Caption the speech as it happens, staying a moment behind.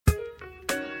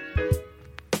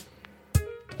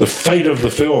the fate of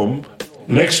the film,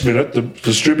 next minute the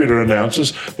distributor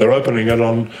announces they're opening it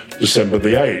on December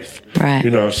the 8th. Right.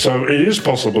 You know, so it is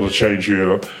possible to change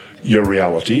your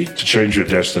reality, to change your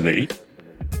destiny.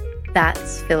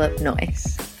 That's Phillip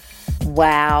Noyce.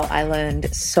 Wow, I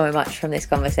learned so much from this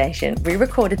conversation. We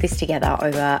recorded this together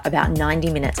over about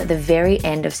 90 minutes at the very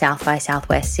end of South by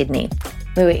Southwest Sydney.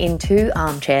 We were in two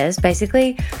armchairs,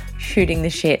 basically shooting the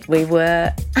shit. We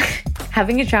were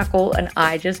having a chuckle and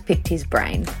I just picked his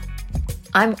brain.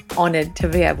 I'm honoured to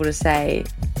be able to say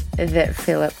that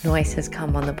Phillip Noyce has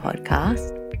come on the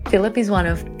podcast. Phillip is one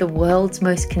of the world's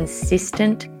most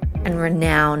consistent and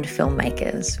renowned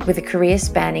filmmakers, with a career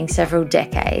spanning several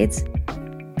decades.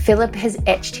 Phillip has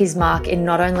etched his mark in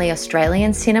not only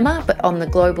Australian cinema, but on the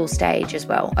global stage as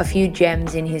well. A few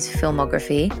gems in his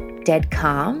filmography: Dead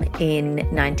Calm in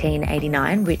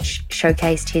 1989, which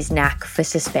showcased his knack for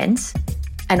suspense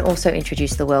and also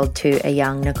introduced the world to a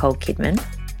young Nicole Kidman.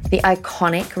 The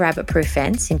iconic Rabbit Proof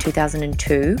Fence in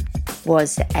 2002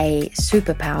 was a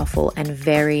super powerful and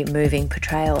very moving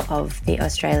portrayal of the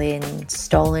Australian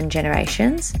stolen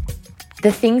generations.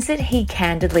 The things that he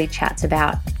candidly chats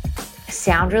about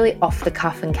sound really off the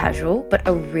cuff and casual, but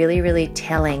are really, really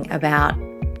telling about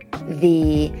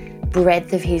the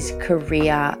breadth of his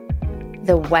career,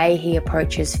 the way he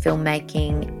approaches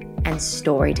filmmaking and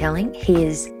storytelling. He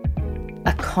is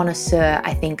a connoisseur,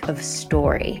 I think, of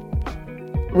story.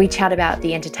 We chat about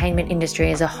the entertainment industry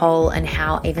as a whole and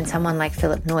how even someone like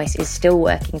Phillip Noyce is still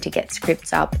working to get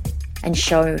scripts up and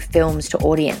show films to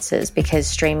audiences because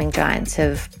streaming giants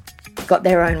have got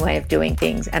their own way of doing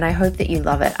things, and I hope that you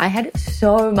love it. I had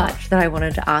so much that I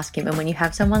wanted to ask him, and when you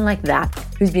have someone like that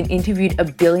who's been interviewed a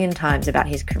billion times about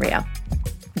his career,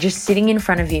 just sitting in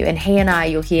front of you, and he and I,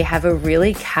 you'll hear, have a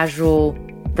really casual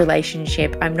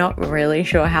relationship. I'm not really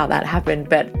sure how that happened,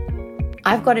 but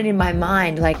I've got it in my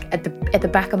mind, like at the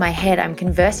back of my head, I'm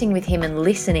conversing with him and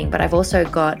listening, but I've also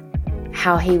got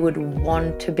how he would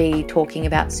want to be talking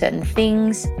about certain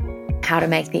things, how to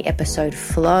make the episode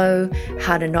flow,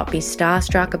 how to not be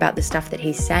starstruck about the stuff that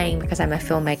he's saying because I'm a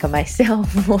filmmaker myself.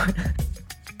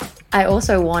 I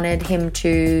also wanted him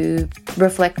to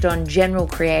reflect on general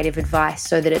creative advice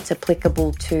so that it's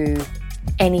applicable to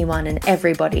anyone and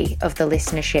everybody of the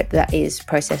listenership that is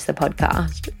Process the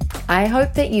Podcast. I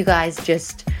hope that you guys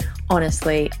just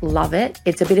honestly love it.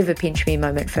 It's a bit of a pinch me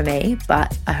moment for me,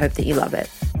 but I hope that you love it.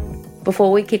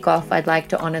 Before we kick off, I'd like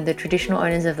to honour the traditional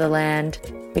owners of the land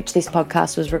which this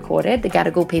podcast was recorded, the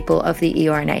Gadigal people of the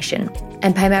Eora Nation,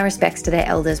 and pay my respects to their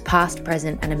elders past,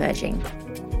 present and emerging.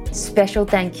 Special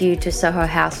thank you to Soho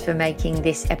House for making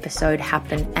this episode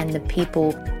happen and the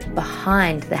people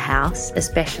behind the house,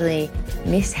 especially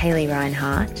Miss Hayley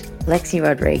Reinhardt, Lexi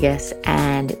Rodriguez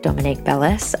and Dominique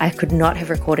Bellis. I could not have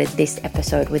recorded this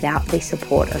episode without the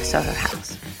support of Soho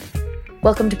House.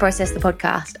 Welcome to Process the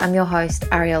Podcast. I'm your host,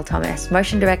 Ariel Thomas,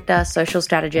 motion director, social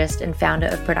strategist, and founder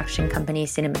of production company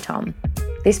Cinematom.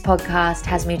 This podcast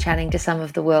has me chatting to some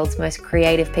of the world's most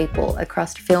creative people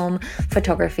across film,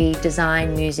 photography,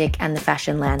 design, music, and the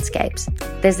fashion landscapes.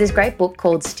 There's this great book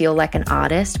called Steal Like an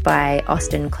Artist by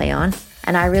Austin Kleon,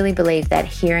 and I really believe that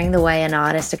hearing the way an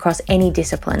artist across any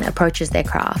discipline approaches their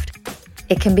craft,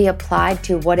 it can be applied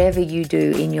to whatever you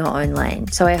do in your own lane.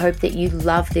 So I hope that you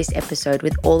love this episode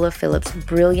with all of Phillip's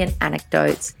brilliant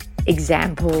anecdotes,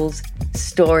 examples,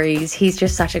 stories. He's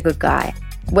just such a good guy.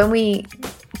 When we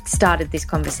started this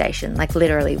conversation, like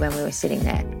literally when we were sitting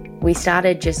there, we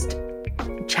started just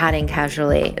chatting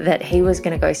casually that he was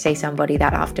going to go see somebody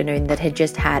that afternoon that had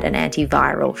just had an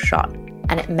antiviral shot,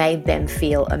 and it made them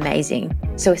feel amazing.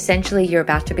 So essentially, you're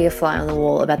about to be a fly on the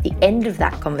wall about the end of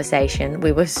that conversation.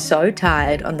 We were so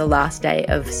tired on the last day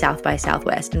of South by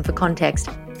Southwest, and for context,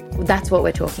 that's what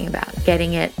we're talking about,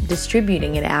 getting it,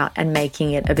 distributing it out, and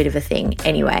making it a bit of a thing.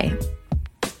 Anyway,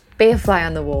 be a fly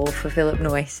on the wall for Phillip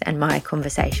Noyce and my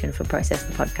conversation for Process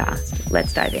the Podcast.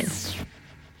 Let's dive in.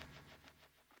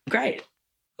 Great.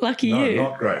 Lucky you. No,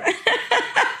 not great.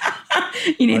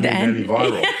 You need the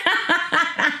antiviral.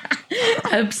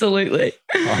 Absolutely.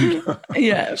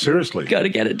 Yeah. Seriously. Got to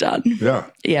get it done. Yeah.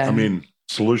 Yeah. I mean,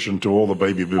 solution to all the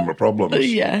baby boomer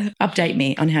problems. Yeah. Update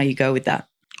me on how you go with that.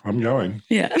 I'm going.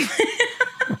 Yeah.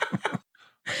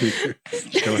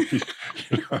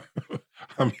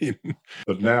 I mean,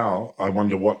 but now I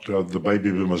wonder what the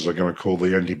baby boomers are going to call the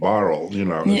antiviral. You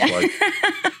know, it's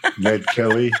like Ned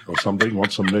Kelly or something.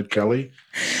 Want some Ned Kelly?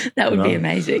 That would be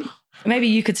amazing. Maybe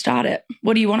you could start it.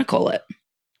 What do you want to call it?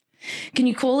 Can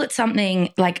you call it something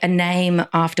like a name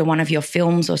after one of your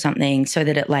films or something so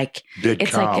that it like Dead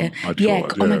it's calm, like I'd call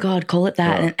it, oh my yeah. God, call it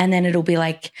that. Yeah. And then it'll be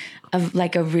like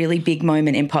a really big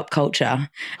moment in pop culture.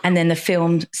 And then the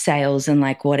film sales and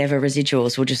like whatever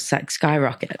residuals will just like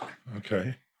skyrocket.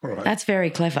 Okay. All right. That's very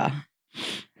clever.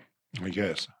 I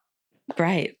guess.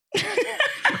 Great.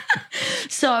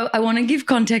 So I want to give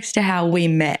context to how we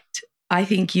met. I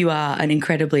think you are an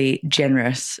incredibly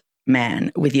generous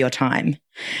man with your time,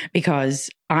 because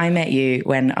I met you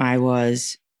when I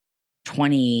was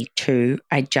 22.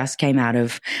 I just came out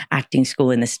of acting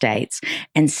school in the States,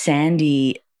 and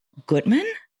Sandy Goodman,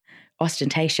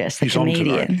 Ostentatious, the He's comedian.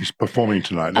 on tonight. He's performing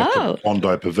tonight at Oh. the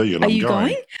Bondi Pavilion. Are I'm you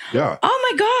going? Yeah. Oh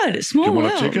my God, small Do you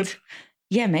want world. a ticket?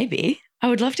 Yeah, maybe. I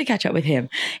would love to catch up with him.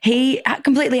 He,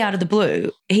 completely out of the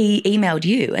blue, he emailed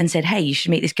you and said, hey, you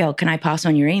should meet this girl. Can I pass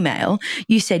on your email?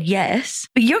 You said yes,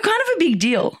 but you're kind of a big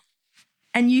deal.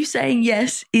 And you saying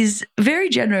yes is very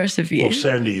generous of you. Well,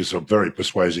 Sandy is a very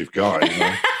persuasive guy. You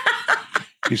know?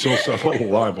 He's also a little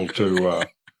liable to,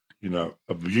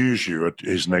 abuse you at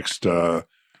his next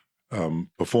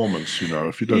performance. You know,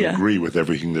 if you don't agree with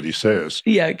everything that he says.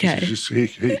 Yeah, okay. Does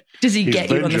he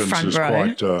get you on the front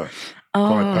row?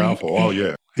 Quite powerful. Oh,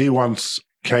 yeah. He once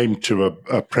came to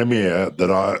a premiere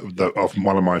of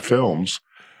one of my films,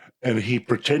 and he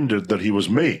pretended that he was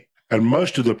me. And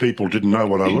most of the people didn't know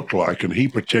what I looked like, and he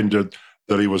pretended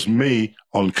that he was me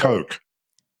on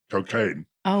cocaine.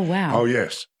 Oh, wow. Oh,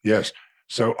 yes.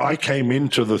 So I came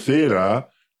into the theatre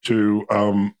to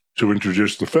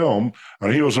introduce the film,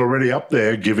 and he was already up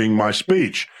there giving my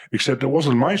speech, except it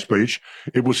wasn't my speech.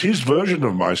 It was his version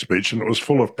of my speech, and it was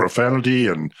full of profanity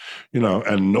and,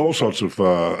 and all sorts of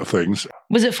things.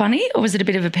 Was it funny, or was it a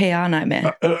bit of a PR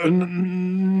nightmare?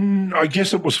 I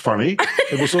guess it was funny.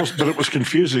 It was also, but it was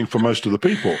confusing for most of the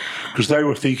people, because they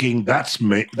were thinking, that's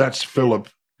me, that's Phillip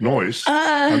Noyce.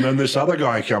 And then this other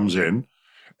guy comes in,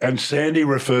 and Sandy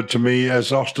referred to me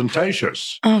as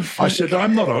ostentatious. Oh, I said,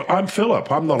 I'm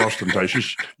Phillip. I'm not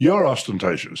ostentatious. You're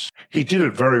ostentatious. He did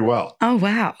it very well. Oh,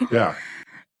 wow. Yeah.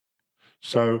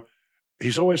 So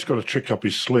he's always got a trick up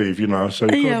his sleeve, so you've got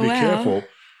to be careful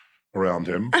around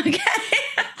him. Okay.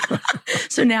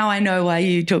 So now I know why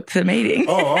you took the meeting.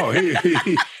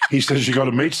 He says you got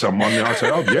to meet someone. And I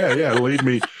said, oh, yeah, lead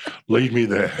me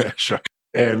there.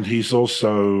 And he's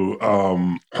also...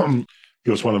 he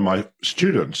was one of my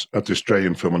students at the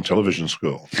Australian Film and Television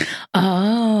School.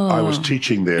 Oh. I was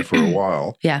teaching there for a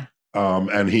while. Yeah.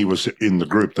 And he was in the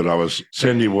group that I was.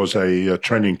 Sandy was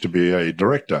training to be a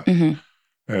director.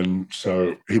 Mm-hmm. And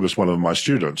so he was one of my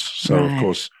students. So, Of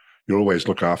course, you always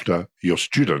look after your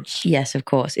students. Yes, of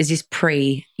course. Is this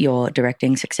pre your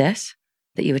directing success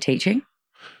that you were teaching?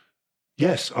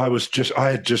 Yes, I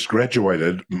had just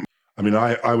graduated. I mean,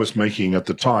 I was making at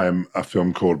the time a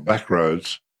film called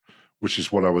Backroads, which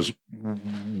is what I was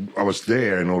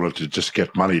there in order to just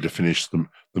get money to finish the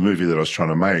movie that I was trying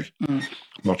to make.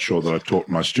 Not sure that I taught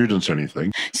my students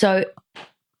anything. So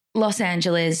Los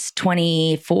Angeles,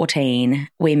 2014,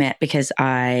 we met because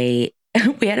we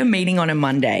had a meeting on a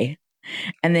Monday,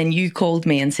 and then you called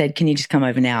me and said, can you just come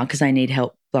over now because I need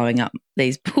help blowing up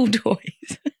these pool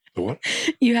toys. The what?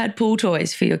 You had pool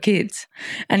toys for your kids,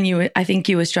 and I think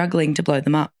you were struggling to blow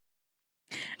them up.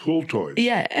 Pool toys?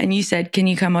 Yeah, and you said, can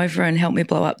you come over and help me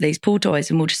blow up these pool toys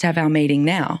and we'll just have our meeting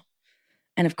now?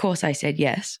 And of course I said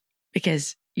yes,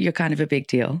 because you're kind of a big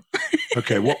deal.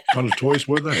 Okay, what kind of toys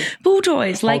were they? Pool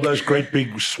toys. Like those great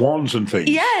big swans and things.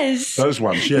 Yes. Those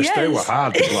ones, yes. They were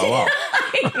hard to blow up.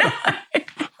 I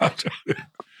know.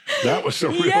 That was a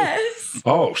real... Yes.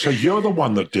 Oh, so you're the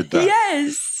one that did that?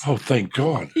 Yes. Oh, thank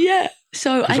God. Yeah.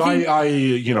 So I think... I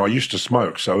used to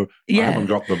smoke, so I haven't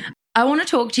got them. I want to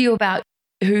talk to you about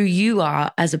who you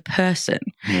are as a person,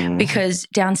 because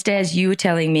downstairs you were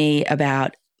telling me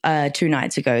about 2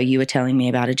 nights ago, you were telling me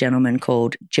about a gentleman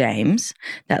called James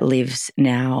that lives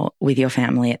now with your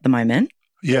family at the moment.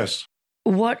 Yes.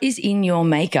 What is in your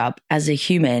makeup as a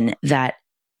human that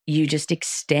you just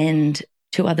extend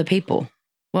to other people?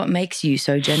 What makes you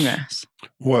so generous?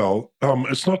 Well,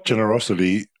 it's not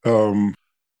generosity. In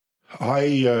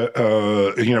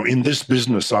this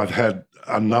business, I've had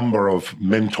a number of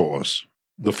mentors.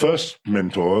 The first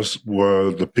mentors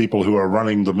were the people who are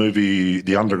running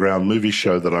the underground movie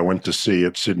show that I went to see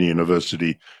at Sydney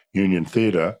University Union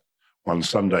Theatre one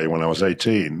Sunday when I was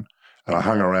 18. And I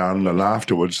hung around, and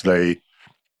afterwards they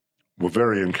were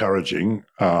very encouraging,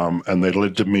 and they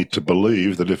led me to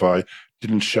believe that if I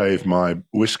didn't shave my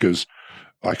whiskers,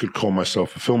 I could call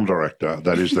myself a film director.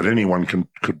 That is, that anyone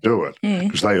could do it,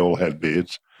 because they all had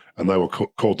beards. and they were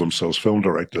called themselves film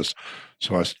directors.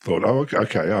 So I thought, oh,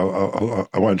 okay,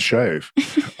 I won't shave.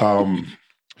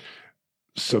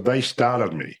 So they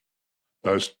started me.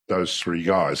 Those three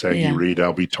guys, Aggie Reed,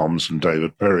 Albie Toms, and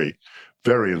David Perry,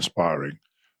 very inspiring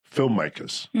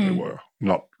filmmakers. They were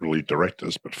not really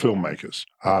directors, but filmmakers,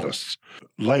 artists.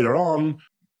 Later on,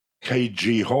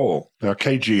 K.G. Hall. Now,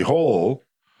 K.G. Hall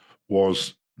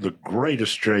was the great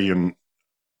Australian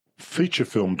feature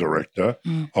film director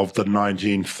of the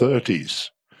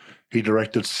 1930s. He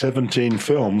directed 17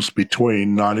 films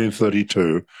between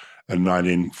 1932 and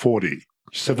 1940.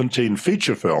 17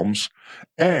 feature films,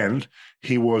 and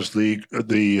he was the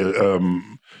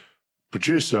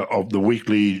producer of the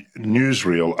weekly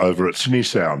newsreel over at Cine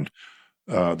Sound,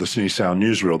 the Cine Sound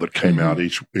newsreel that came out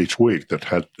each week that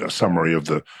had a summary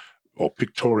of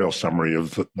pictorial summary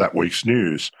of that week's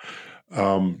news.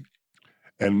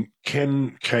 And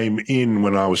Ken came in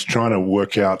when I was trying to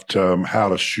work out how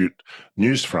to shoot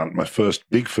Newsfront, my first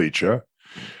big feature.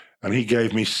 And he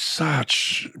gave me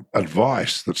such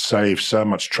advice that saved so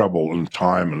much trouble and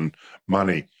time and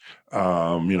money.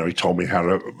 He told me how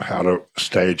to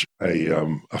stage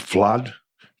a flood,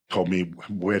 told me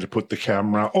where to put the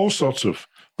camera, all sorts of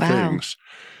things.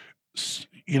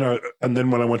 And then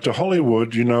when I went to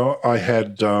Hollywood, I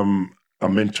had a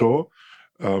mentor,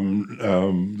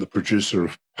 the producer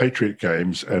of Patriot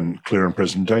Games and Clear and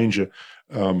Present Danger,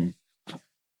 Mace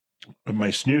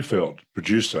Newfield,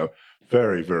 producer,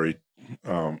 very, very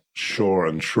sure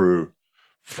and true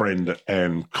friend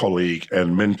and colleague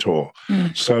and mentor.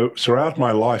 So throughout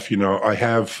my life, I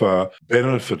have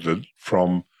benefited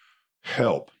from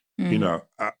help, a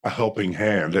helping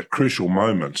hand at crucial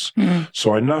moments.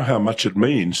 So I know how much it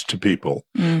means to people,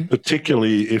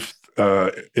 particularly if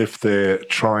they're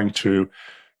trying to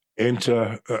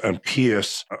enter and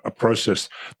pierce a process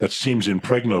that seems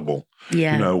impregnable.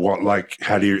 Yeah.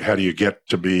 How do you get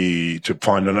to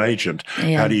find an agent?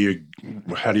 Yeah. How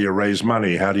do you raise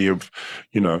money? How do you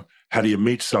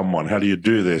meet someone? How do you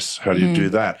do this? How do you do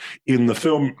that? In the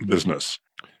film business,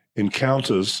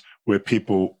 encounters where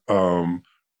people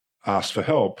ask for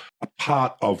help are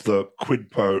part of the quid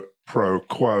pro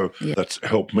quo that's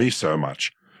helped me so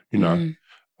much,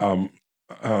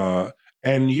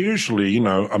 and usually,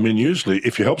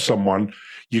 if you help someone,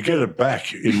 you get it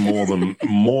back in more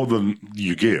than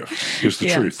you give. Is the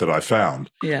truth that I found.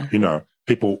 Yeah.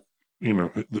 People.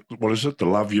 What is it? The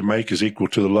love you make is equal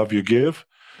to the love you give.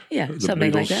 Yeah, the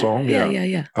something Beatles like that. Song.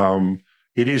 Yeah.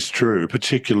 It is true,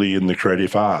 particularly in the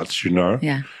creative arts.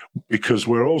 Yeah. Because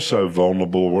we're all so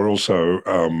vulnerable. We're also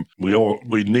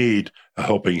we need a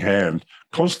helping hand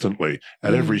constantly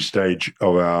at every stage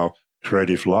of our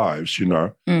creative lives,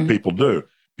 people do.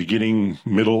 Beginning,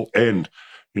 middle, end,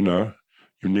 you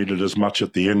need it as much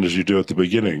at the end as you do at the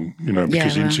beginning,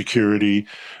 because insecurity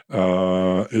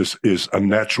is a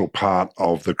natural part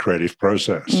of the creative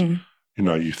process.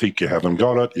 You think you haven't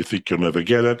got it, you think you'll never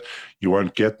get it, you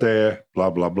won't get there,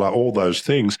 blah, blah, blah, all those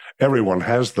things. Everyone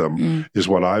has them, is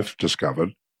what I've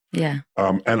discovered. Yeah.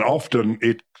 And often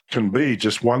it can be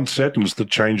just one sentence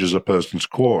that changes a person's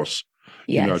course.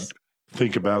 Yes.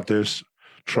 Think about this,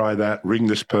 try that, ring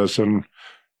this person,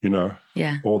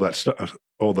 all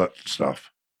that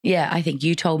stuff. Yeah, I think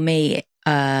you told me,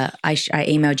 I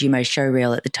emailed you my show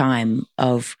reel at the time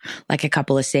of like a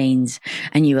couple of scenes,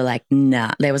 and you were like,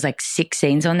 nah. There was like 6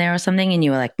 scenes on there or something, and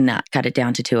you were like, nah, cut it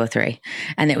down to 2 or 3.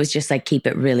 And it was just like, keep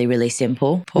it really, really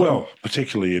simple. Well,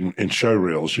 particularly in show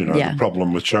reels, the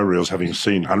problem with show reels, having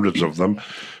seen hundreds of them,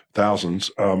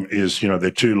 thousands, is,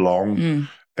 they're too long.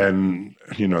 And,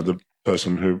 the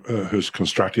person who's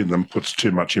constructing them puts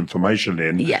too much information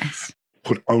in. Yes.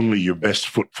 Put only your best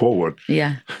foot forward.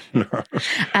 Yeah.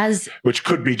 Which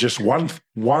could be just one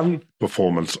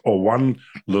performance or one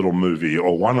little movie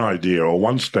or one idea or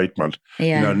one statement.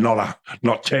 Yeah.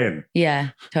 Not 10. Yeah,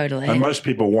 totally. And most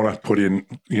people want to put in,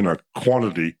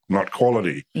 quantity, not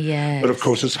quality. Yeah. But of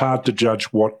course, it's hard to judge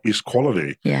what is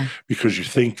quality. Yeah. Because you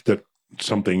think that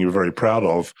something you're very proud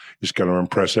of is going to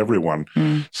impress everyone.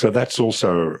 So that's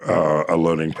also a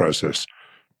learning process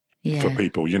for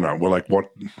people. We're like,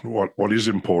 what is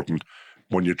important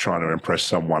when you're trying to impress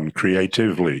someone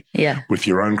creatively with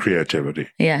your own creativity?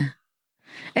 Yeah.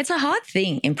 It's a hard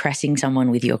thing, impressing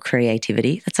someone with your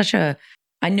creativity. That's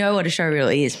I know what a show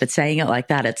really is, but saying it like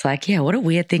that, it's like, what a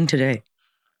weird thing to do.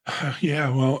 Yeah,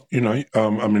 well,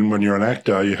 when you're an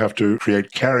actor, you have to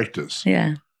create characters.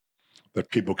 Yeah. That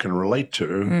people can relate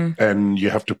to, and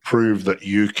you have to prove that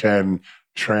you can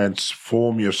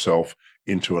transform yourself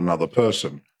into another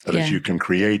person. That is, you can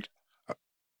create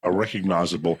a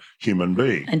recognizable human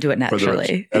being. And do it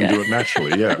naturally. Do it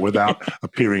naturally, without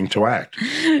appearing to act.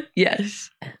 Yes.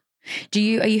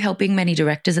 Are you helping many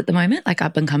directors at the moment, like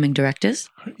up and coming directors?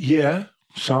 Yeah,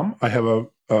 some. I have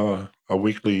a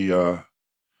weekly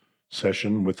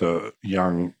session with a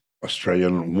young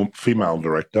Australian female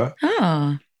director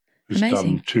Oh, who's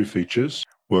amazing. done 2 features,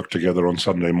 work together on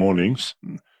Sunday mornings.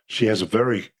 She has a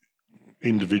very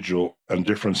individual and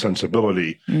different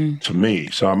sensibility to me.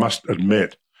 So I must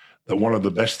admit that one of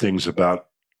the best things about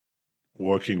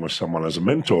working with someone as a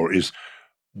mentor is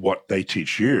what they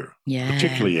teach you,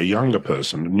 particularly a younger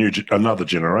person, another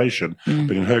generation.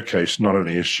 But in her case, not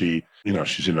only is she,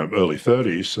 she's in her early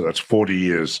 30s, so that's 40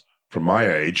 years from my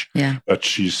age, but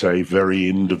she's a very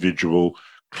individual,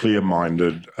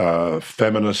 clear-minded,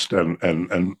 feminist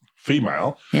and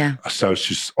female. Yeah. So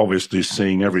she's obviously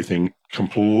seeing everything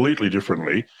completely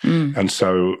differently. And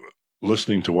so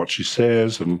listening to what she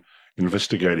says and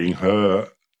investigating her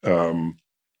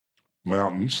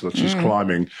mountains that she's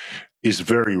climbing is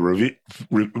very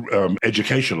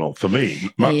educational for me.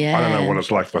 I don't know what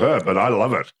it's like for her, but I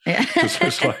love it.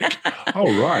 It's like,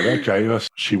 oh, right, okay.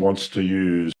 She wants to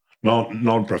use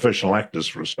non-professional actors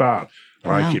for a start.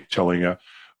 And I keep telling her,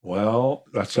 well,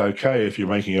 that's okay if you're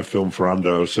making a film for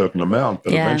under a certain amount,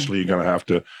 but eventually you're going to have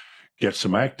to get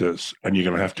some actors, and you're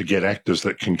going to have to get actors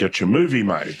that can get your movie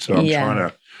made. So I'm trying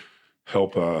to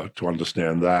help her to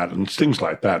understand that and things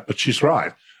like that. But she's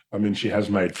right. I mean, she has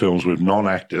made films with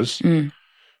non-actors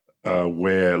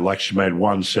where, like, she made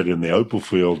one set in the opal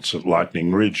fields at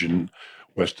Lightning Ridge in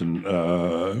western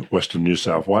New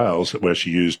South Wales, where she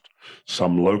used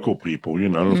some local people,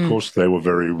 and of course they were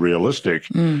very realistic.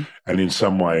 And in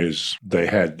some ways they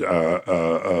had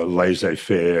a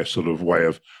laissez-faire sort of way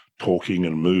of talking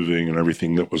and moving and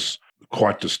everything that was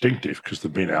quite distinctive because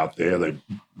they've been out there, they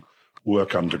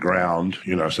work underground,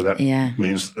 so that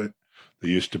means that they're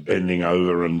used to bending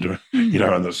over and,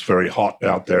 and it's very hot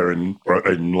out there in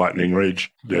Lightning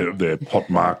Ridge. They're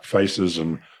pock-marked faces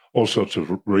and all sorts of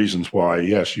reasons why,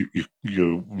 yes,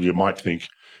 you might think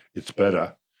it's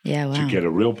better to get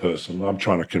a real person. I'm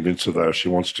trying to convince her, though, if she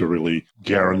wants to really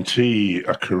guarantee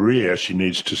a career, she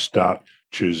needs to start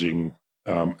choosing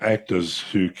actors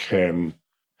who can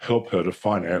help her to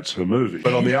finance her movie.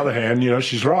 But on the other hand,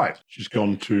 she's right. She's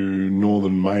gone to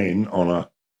northern Maine on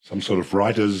some sort of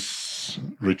writer's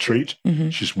retreat.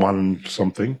 She's won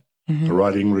something, a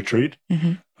writing retreat,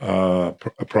 a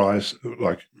prize,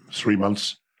 like 3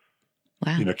 months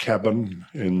in a cabin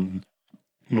in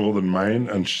northern Maine,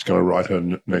 and she's going to write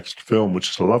her next film,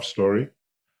 which is a love story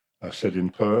set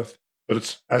in Perth. But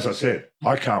it's, as I said,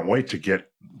 I can't wait to get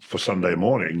for Sunday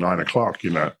morning, 9 o'clock,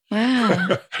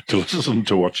 Wow. to listen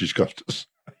to what she's got to say.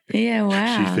 Yeah,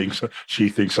 wow. She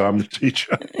thinks I'm the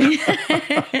teacher.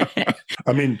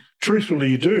 I mean, truthfully,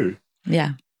 you do.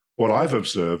 Yeah. What I've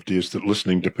observed is that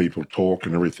listening to people talk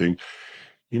and everything,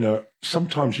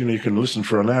 sometimes, you can listen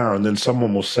for an hour and then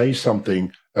someone will say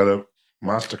something at a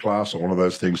masterclass or one of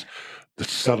those things that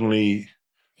suddenly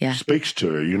speaks to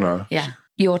her, Yeah.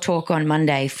 Your talk on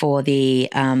Monday for the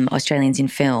Australians in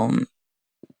Film,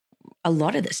 a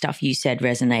lot of the stuff you said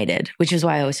resonated, which is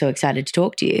why I was so excited to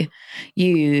talk to you.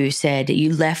 You said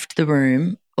you left the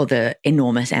room, or the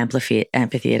enormous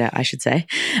amphitheater, I should say,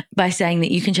 by saying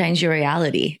that you can change your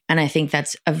reality. And I think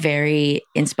that's a very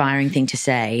inspiring thing to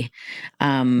say.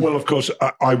 Well, of course,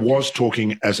 I was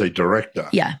talking as a director,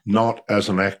 not as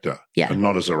an actor, and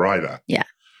not as a writer. Yeah.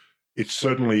 It's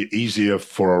certainly easier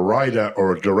for a writer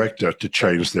or a director to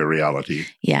change their reality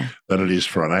than it is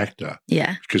for an actor.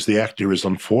 Yeah. Because the actor is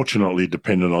unfortunately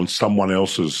dependent on someone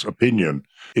else's opinion.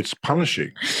 It's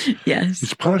punishing. Yes.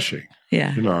 It's punishing.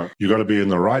 Yeah. You got to be in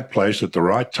the right place at the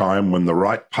right time when the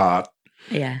right part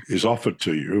is offered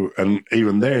to you. And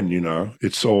even then,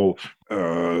 it's all,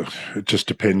 it just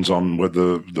depends on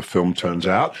whether the film turns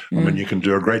out. I mean, you can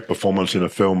do a great performance in a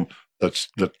film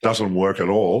that doesn't work at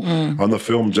all, and the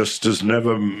film just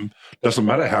doesn't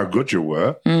matter how good you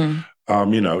were.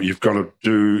 You've got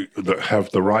to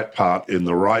have the right part in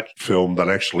the right film that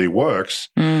actually works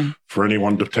for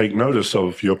anyone to take notice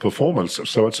of your performance.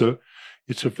 So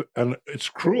it's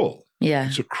cruel. Yeah,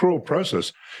 it's a cruel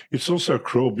process. It's also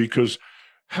cruel because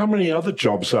how many other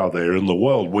jobs are there in the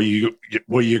world where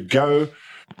you go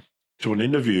to an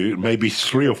interview maybe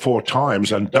 3 or 4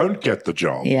 times and don't get the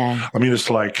job? Yeah. I mean,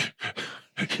 it's like,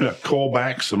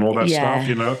 callbacks and all that stuff,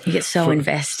 You get so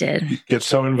invested. You get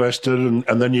so invested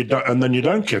and then you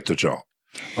don't get the job.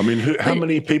 I mean, how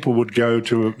many people would go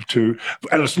to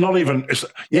and it's not even,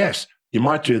 yes, you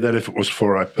might do that if it was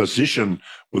for a position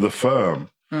with a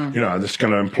firm, that's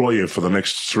going to employ you for the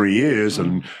next 3 years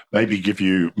and maybe give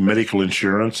you medical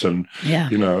insurance and,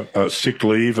 sick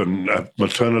leave and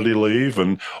maternity leave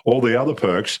and all the other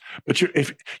perks. But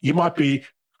you might be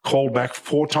called back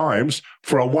 4 times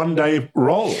for a 1-day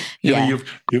role. I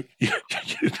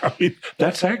mean,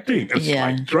 that's acting. It's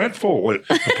like dreadful.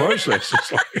 The process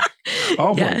is like,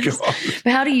 oh my God.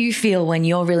 But how do you feel when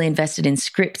you're really invested in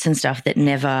scripts and stuff that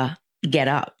never get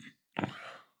up?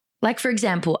 Like, for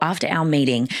example, after our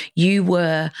meeting, you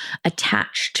were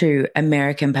attached to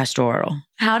American Pastoral.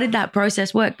 How did that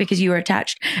process work? Because you were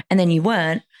attached and then you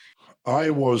weren't. I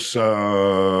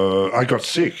got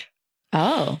sick.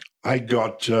 Oh. I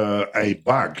got a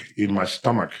bug in my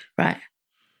stomach. Right.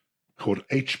 Called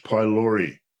H.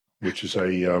 pylori, which is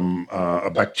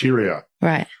a bacteria.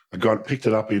 Right. I picked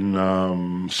it up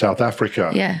in South Africa.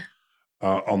 Yeah.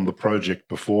 On the project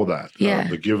before that,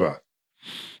 The Giver.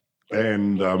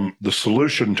 And the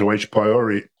solution to H.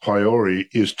 pylori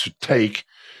is to take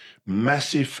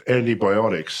massive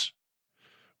antibiotics,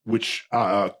 which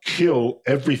kill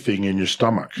everything in your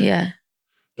stomach. Yeah.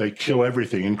 They kill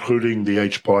everything, including the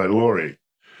H. pylori.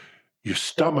 Your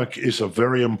stomach is a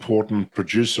very important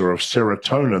producer of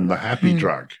serotonin, the happy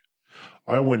drug.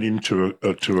 I went into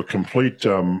a complete,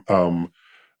 and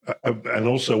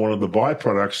also one of the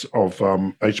byproducts of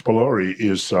H. pylori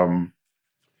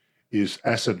is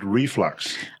acid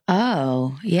reflux.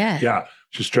 Oh, yeah. Yeah,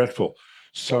 which is dreadful.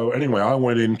 So anyway, I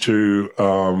went into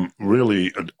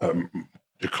really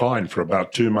decline for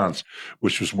about 2 months,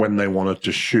 which was when they wanted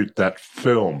to shoot that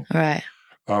film. Right.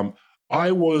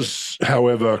 I was,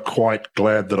 however, quite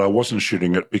glad that I wasn't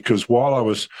shooting it, because while I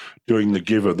was doing The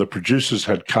Giver, the producers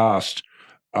had cast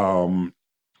the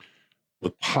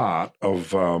part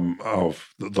of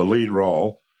the lead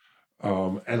role,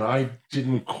 and I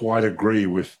didn't quite agree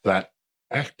with that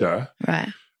actor. Right.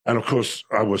 And of course,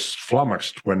 I was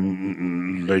flummoxed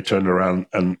when they turned around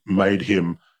and made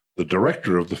him the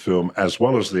director of the film as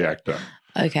well as the actor.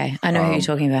 Okay, I know who you're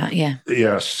talking about. Yeah.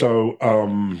 Yeah. So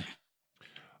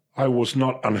I was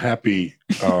not unhappy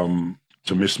to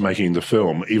miss making the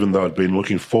film, even though I'd been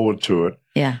looking forward to it.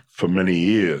 For many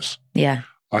years. Yeah.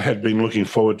 I had been looking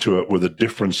forward to it with a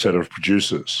different set of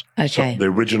producers. Okay. So the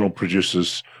original producer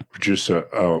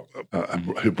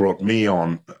who brought me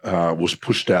on was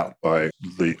pushed out by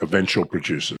the eventual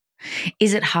producer.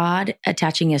 Is it hard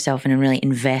attaching yourself and really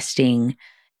investing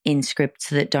in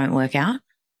scripts that don't work out?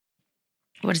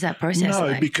 What is that process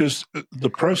like? No, because the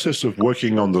process of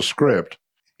working on the script,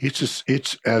 it's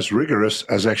as rigorous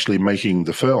as actually making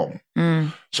the film.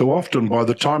 So often by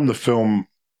the time the film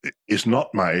is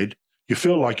not made, you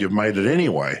feel like you've made it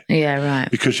anyway. Yeah, right.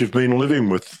 Because you've been living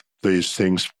with these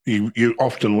things. You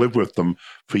often live with them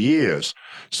for years.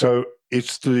 So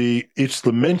it's the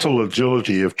mental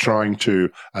agility of trying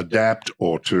to adapt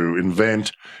or to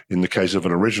invent, in the case of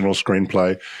an original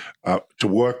screenplay, to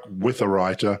work with a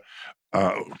writer,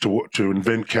 to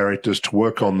invent characters, to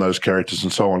work on those characters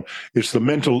and so on. It's the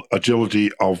mental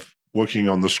agility of working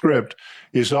on the script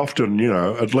is often,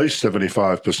 at least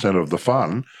 75% of the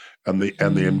fun and the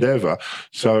endeavor.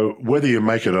 So whether you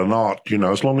make it or not,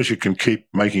 as long as you can keep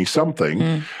making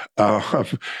something,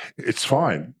 it's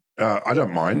fine. I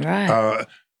don't mind. Right.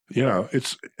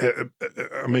 It's.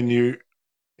 I mean,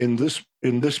 in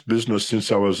this business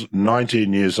since I was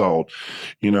 19 years old,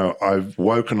 I've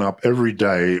woken up every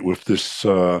day with this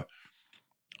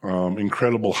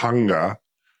incredible hunger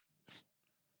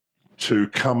to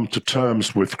come to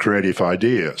terms with creative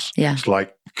ideas. Yeah. It's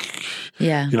like,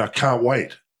 I can't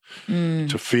wait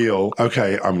to feel,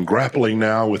 okay, I'm grappling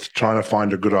now with trying to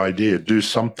find a good idea, do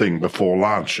something before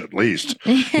lunch at least,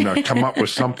 come up with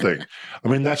something. I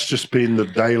mean, that's just been the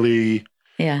daily,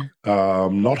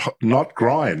 not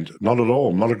grind, not at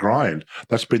all, not a grind.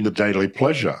 That's been the daily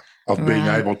pleasure of being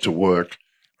able to work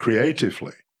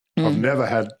creatively. I've never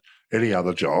had any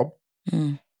other job,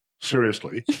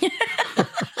 seriously.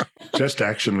 Just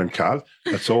action and cut.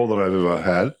 That's all that I've ever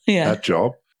had, that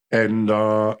job. And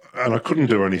I couldn't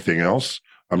do anything else,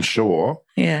 I'm sure.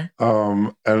 Yeah.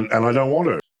 And I don't want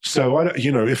to. So,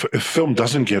 if film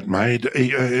doesn't get made,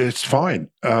 it's fine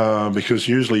because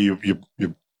usually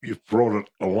you've brought it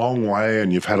a long way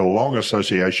and you've had a long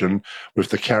association with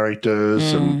the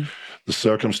characters and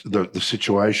the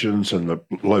situations and the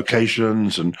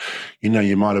locations, and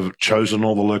you might have chosen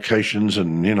all the locations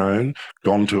and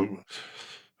gone to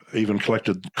even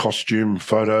collected costume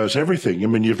photos, everything. I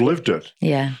mean, you've lived it.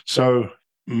 Yeah. So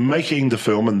making the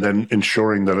film and then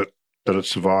ensuring that it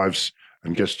survives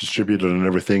and gets distributed and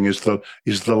everything is the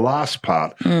last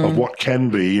part of what can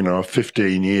be, a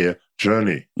 15-year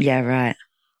journey. Yeah, right.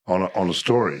 On a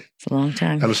story. It's a long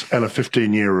time. And a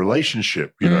 15-year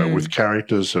relationship, with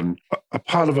characters, and a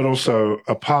part of it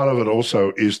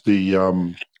also is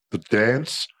the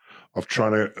dance of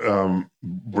trying to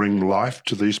bring life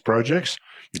to these projects.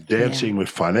 You're dancing with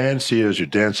financiers, you're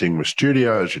dancing with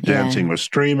studios, you're dancing with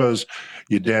streamers,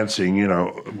 you're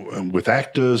dancing, with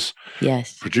actors,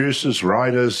 producers,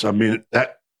 writers. I mean,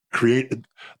 that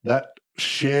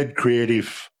shared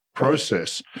creative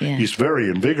process is very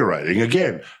invigorating.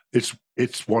 Again,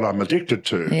 it's what I'm addicted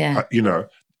to.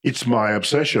 It's my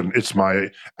obsession. It's my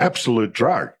absolute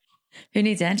drug. Who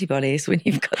needs antibodies when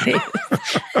you've got this?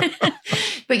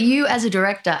 But you as a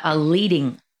director are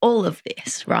leading all of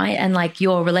this, right? And like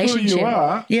your relationship. You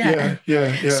are. Yeah.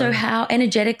 So how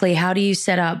energetically, how do you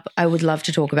set up, I would love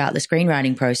to talk about the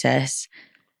screenwriting process.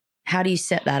 How do you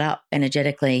set that up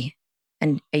energetically?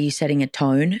 And are you setting a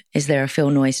tone? Is there a Phil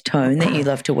Noyce tone that you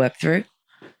love to work through?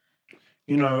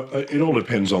 It all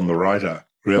depends on the writer,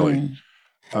 really.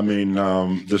 I mean,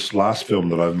 this last film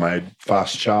that I've made,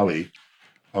 Fast Charlie,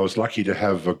 I was lucky to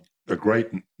have a great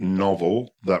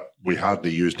novel that we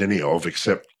hardly used any of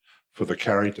except for the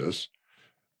characters,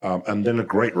 and then a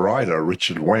great writer,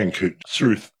 Richard Wank, who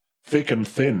through thick and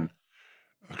thin,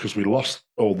 because we lost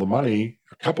all the money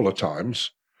a couple of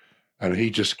times, and he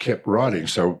just kept writing.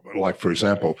 So, like, for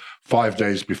example, 5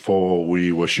 days before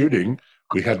we were shooting,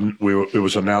 it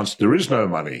was announced there is no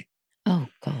money. Oh,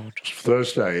 God. It was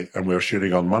Thursday, and we were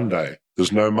shooting on Monday.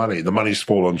 There's no money. The money's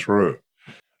fallen through.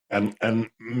 And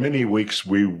many weeks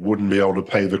we wouldn't be able to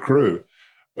pay the crew.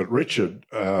 But Richard,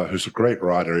 who's a great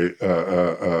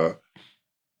writer,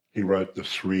 he wrote the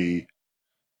 3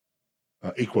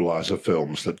 Equalizer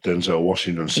films that Denzel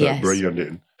Washington's so brilliant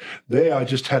in. There I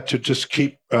just had to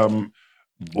keep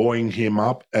buoying him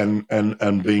up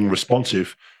and being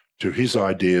responsive to his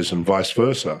ideas and vice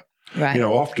versa. Right.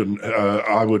 Often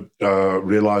I would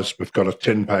realize we've got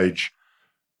 10 pages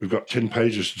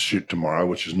to shoot tomorrow,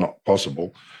 which is not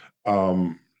possible.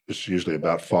 It's usually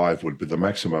about 5 would be the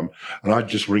maximum. And I'd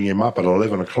just ring him up at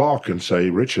 11 o'clock and say,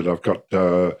 Richard, I've got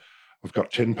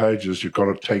 10 pages. You've got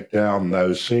to take down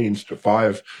those scenes to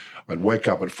 5. I'd wake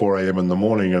up at 4 a.m. in the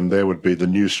morning and there would be the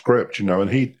new script, and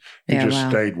he just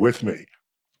stayed with me.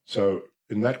 So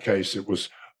in that case, it was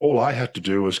all I had to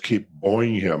do was keep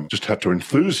buoying him, just had to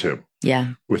enthuse him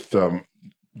with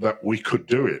that we could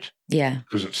do it. Yeah.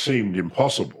 Because it seemed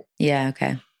impossible. Yeah,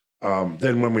 okay.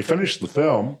 Then when we finished the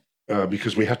film,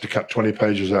 because we had to cut 20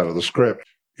 pages out of the script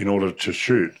in order to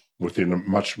shoot within a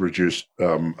much reduced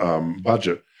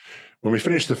budget. When we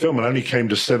finished the film, it only came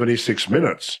to 76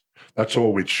 minutes. That's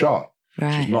all we'd shot,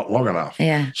 which is not long enough.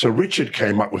 Yeah. So Richard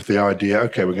came up with the idea,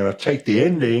 okay, we're going to take the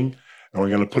ending and we're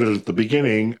going to put it at the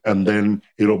beginning, and then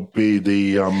it'll be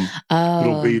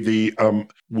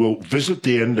we'll visit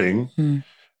the ending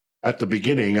at the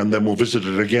beginning, and then we'll visit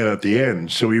it again at the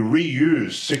end. So we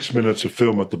reused 6 minutes of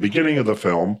film at the beginning of the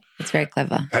film. It's very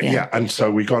clever. And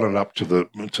so we got it up to the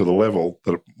level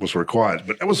that was required.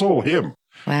 But it was all him.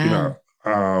 Wow.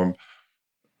 To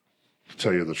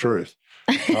tell you the truth.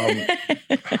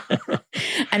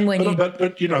 And when but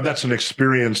that's an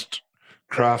experienced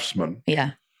craftsman.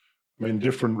 Yeah. I mean,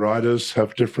 different writers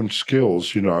have different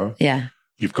skills. Yeah.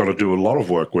 You've got to do a lot of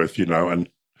work with, and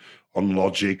on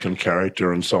logic and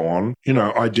character and so on.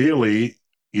 Ideally,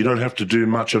 you don't have to do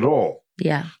much at all.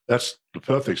 Yeah. That's the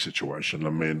perfect situation.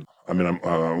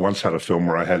 I once had a film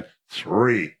where I had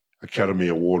 3 Academy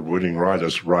Award-winning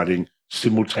writers writing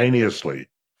simultaneously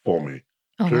for me.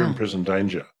 Clear and Present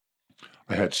Danger.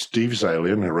 I had Steve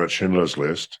Zalian, who wrote Schindler's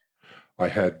List. I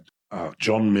had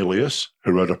John Milius,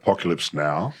 who wrote Apocalypse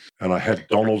Now. And I had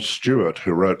Donald Stewart,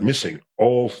 who wrote Missing.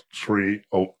 All 3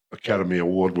 Academy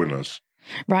Award winners.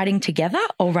 Writing together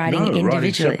or writing individually?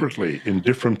 Writing separately in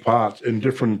different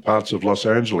parts of Los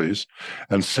Angeles,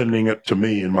 and sending it to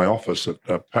me in my office at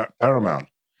Paramount.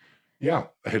 Yeah,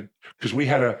 because we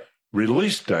had a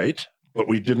release date, but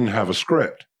we didn't have a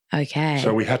script. Okay.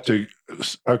 So we had to.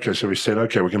 So we said,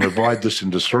 okay, we're going to divide this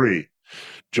into 3.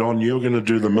 John, you're going to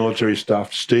do the military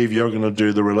stuff. Steve, you're going to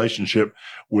do the relationship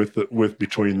with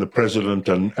between the president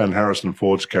and Harrison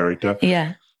Ford's character.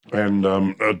 Yeah. And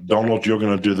Donald, you're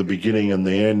going to do the beginning and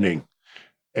the ending.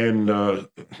 And,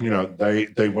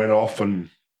 they went off and...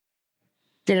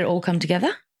 Did it all come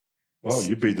together? Well,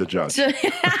 you be the judge.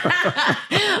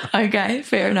 Okay,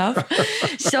 fair enough.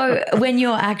 So when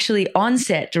you're actually on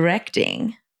set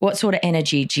directing, what sort of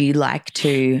energy do you like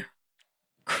to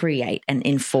create and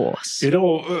enforce? It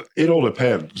all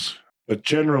depends. But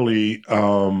generally,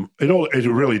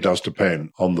 it really does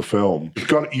depend on the film.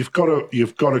 You've got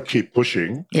to keep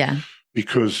pushing. Yeah.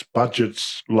 Because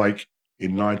budgets, like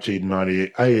in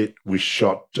 1998, we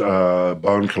shot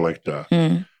Bone Collector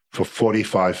for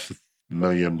 $45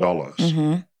 million.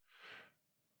 Mm-hmm.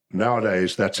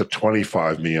 Nowadays, that's a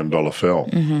 $25 million film.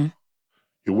 Mm-hmm.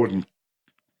 You wouldn't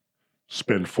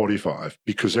spend 45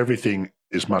 because everything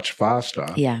is much faster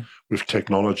with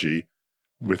technology,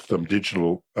 with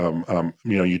digital.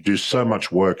 You do so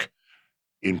much work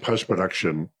in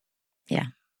post-production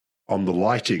on the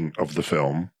lighting of the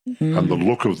film and the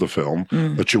look of the film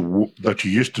that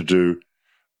you used to do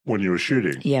when you were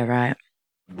shooting. Yeah, right.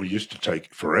 We used to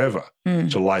take forever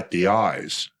to light the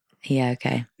eyes. Yeah,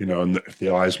 okay. And if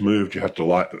the eyes moved, you had to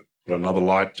light another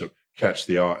light to catch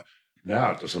the eye.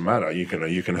 Now it doesn't matter. You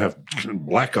can have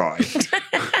black eye,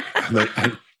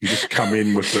 and you just come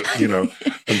in with the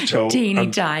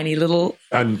tiny little,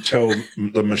 and tell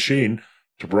the machine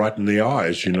to brighten the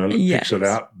eyes. It picks it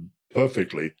out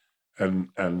perfectly,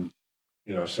 and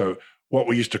so what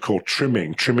we used to call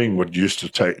trimming trimming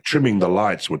the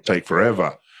lights would take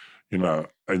forever.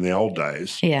 In the old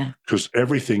days, because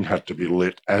everything had to be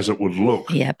lit as it would look.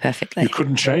 Yeah, perfectly. You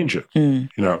couldn't change it.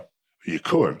 You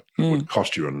could. It would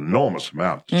cost you an enormous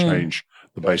amount to change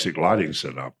the basic lighting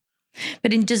setup.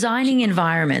 But in designing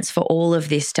environments for all of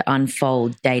this to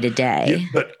unfold day to day,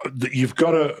 but you've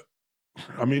got to.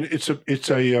 I mean, it's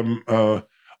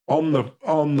on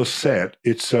the set.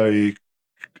 It's a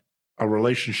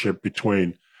relationship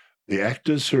between the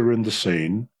actors who are in the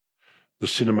scene, the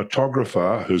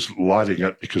cinematographer who's lighting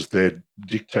it because they're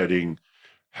dictating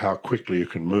how quickly you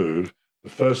can move, the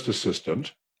first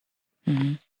assistant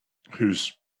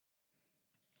who's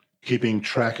keeping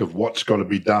track of what's got to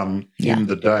be done in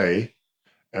the day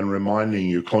and reminding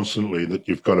you constantly that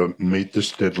you've got to meet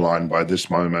this deadline by this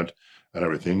moment and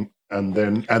everything, and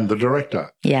the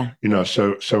director. Yeah.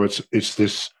 So it's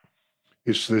this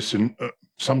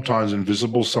sometimes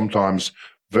invisible, sometimes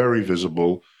very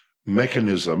visible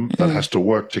mechanism that has to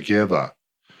work together,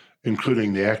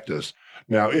 including the actors.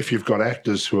 Now, if you've got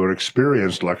actors who are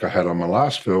experienced, like I had on my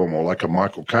last film, or like a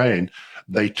Michael Caine,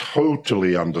 they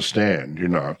totally understand,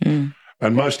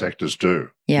 and most actors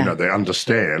do. Yeah. They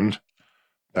understand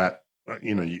that,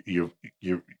 the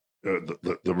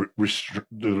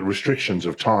restrictions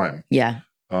of time. Yeah.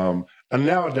 And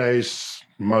nowadays,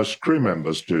 most crew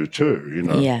members do too,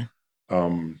 Yeah.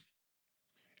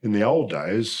 In the old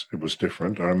days, it was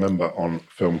different. I remember on a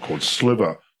film called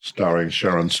Sliver, starring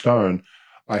Sharon Stone,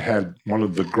 I had one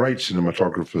of the great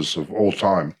cinematographers of all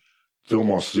time, Phillip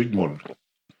Noyce,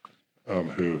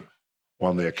 who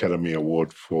won the Academy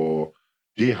Award for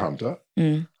Deer Hunter,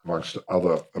 amongst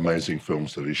other amazing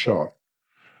films that he shot.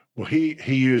 Well, he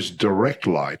used direct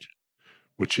light,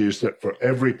 which is that for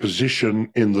every position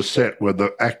in the set where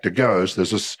the actor goes,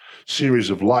 there's a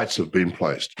series of lights have been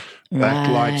placed.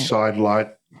 Backlight, side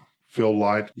light, fill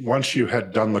light. Once you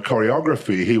had done the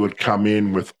choreography, he would come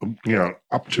in with,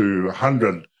 up to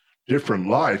 100 different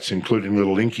lights, including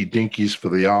little inky dinkies for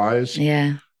the eyes.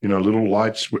 Yeah. Little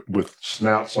lights with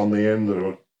snouts on the end that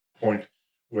would point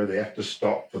where the actors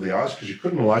stopped for the eyes, because you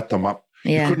couldn't light them up.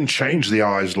 Yeah. You couldn't change the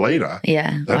eyes later.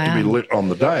 Yeah. They had to be lit on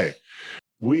the day.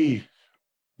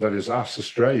 That is us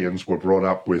Australians, were brought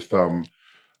up with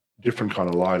different kind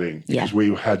of lighting because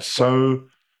we had so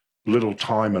little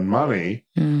time and money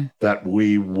that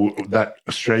that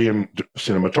Australian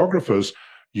cinematographers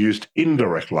used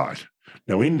indirect light.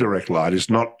 Now, indirect light is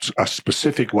not a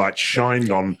specific light shined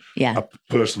on a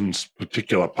person's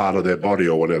particular part of their body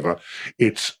or whatever.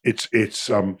 It's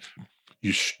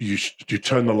you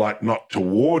turn the light not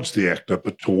towards the actor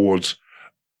but towards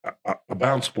a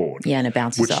bounce board. Yeah, and it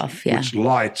bounces off. Yeah, which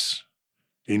lights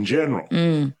in general.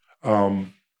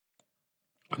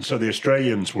 And so the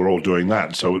Australians were all doing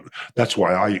that. So that's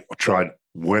why I tried,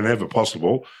 whenever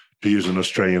possible, to use an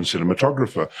Australian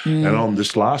cinematographer. And on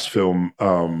this last film,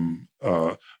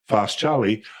 Fast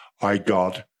Charlie, I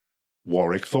got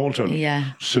Warwick Thornton,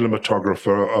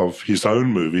 cinematographer of his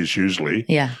own movies usually.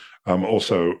 Yeah.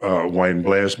 Also Wayne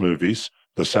Blair's movies,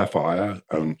 The Sapphire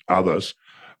and others.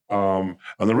 And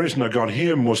the reason I got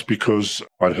him was because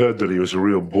I'd heard that he was a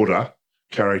real Buddha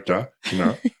character,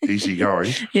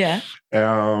 easygoing. Yeah.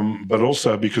 But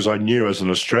also because I knew as an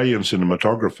Australian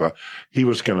cinematographer, he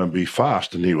was going to be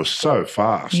fast, and he was so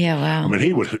fast. Yeah, wow. I mean,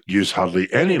 he would use hardly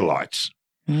any lights.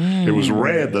 It was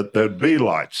rare that there'd be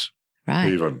lights,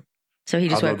 even. So he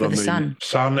just worked with the sun.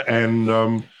 Sun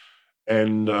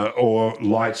and or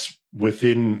lights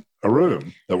within a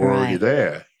room that were already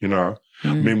there, I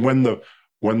mean, when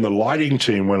the lighting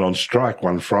team went on strike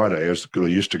one Friday, as they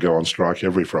used to go on strike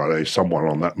every Friday, someone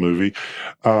on that movie,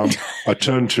 I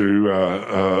turned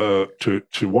to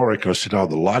Warwick and I said, "Oh,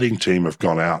 the lighting team have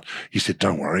gone out." He said,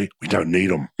 "Don't worry, we don't need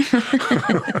them."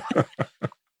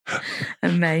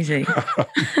 Amazing.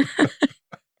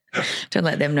 Don't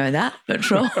let them know that, but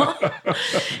sure.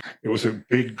 It was a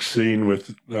big scene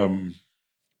with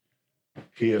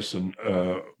Pierce and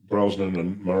Brosnan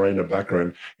and Morena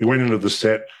Baccarin. He went into the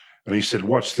set and he said,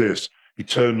 "What's this?" He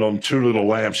turned on 2 little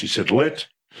lamps. He said, lit.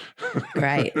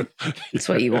 Great. That's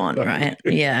what you want, right?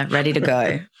 Yeah, ready to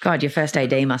go. God, your first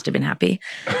AD must have been happy.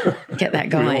 Get that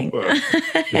going.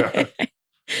 Yeah.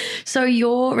 So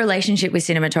your relationship with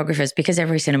cinematographers, because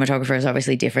every cinematographer is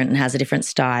obviously different and has a different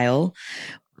style,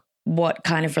 what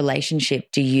kind of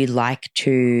relationship do you like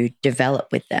to develop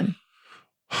with them?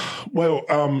 Well,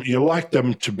 you like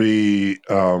them to be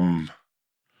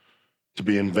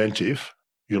inventive.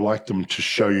 You like them to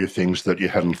show you things that you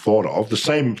hadn't thought of. The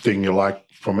same thing you like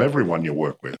from everyone you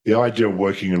work with. The ideal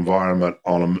working environment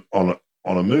on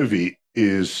a movie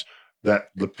is that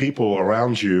the people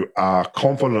around you are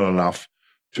confident enough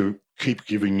to keep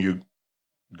giving you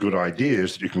good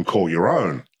ideas that you can call your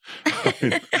own. I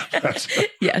mean,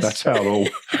 that's how it all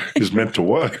is meant to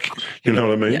work. You know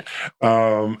what I mean?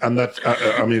 Yeah. And that's,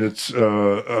 I mean, it's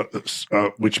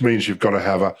which means you've got to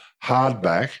have a hard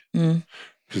back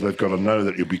because they've got to know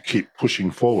that you'll keep pushing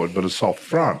forward, but a soft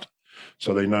front.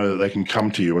 So they know that they can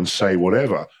come to you and say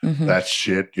whatever. That's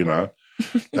shit, you know,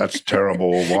 that's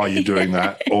terrible. Why are you doing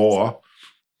that? Or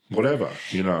whatever,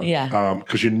 you know. Yeah.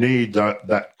 Because you need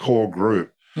that core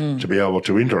group to be able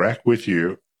to interact with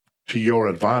you to your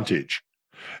advantage.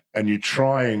 And you're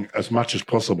trying as much as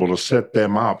possible to set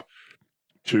them up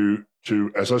to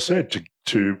as I said,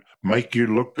 to make you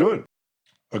look good.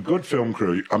 A good film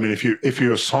crew, I mean, if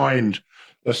you assigned,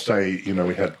 let's say, you know,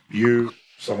 we had you,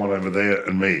 someone over there,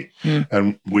 and me,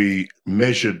 and we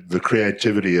measured the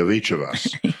creativity of each of us.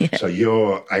 Yeah. So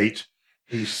you're 8,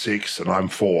 he's 6, and I'm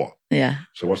 4. Yeah.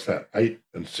 So what's that? 8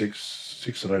 and 6,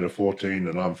 6 and 8 are 14,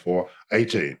 and I'm 4,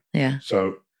 18. Yeah.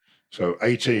 So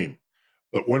 18.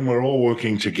 But when we're all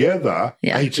working together,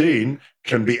 18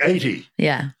 can be 80.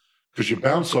 Yeah. Because you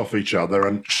bounce off each other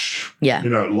and, you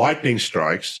know, lightning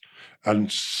strikes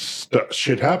and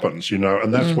shit happens, you know,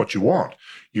 and that's what you want.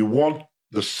 You want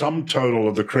the sum total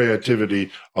of the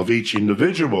creativity of each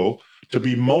individual to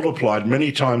be multiplied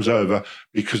many times over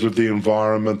because of the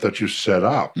environment that you set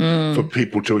up for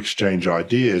people to exchange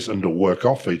ideas and to work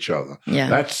off each other. Yeah.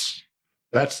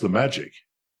 That's the magic.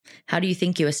 How do you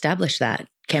think you establish that?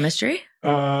 Chemistry?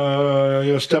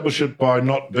 You establish it by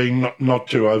not being not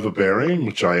too overbearing,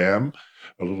 which I am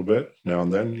a little bit now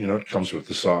and then. You know, it comes with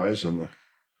the size and the...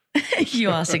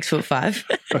 You are 6'5".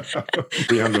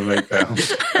 308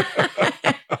 pounds.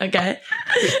 Okay.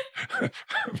 I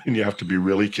mean, you have to be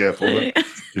really careful that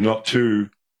you're not too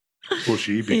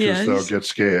pushy because they'll get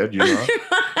scared, you know.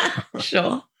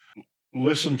 Sure.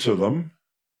 Listen to them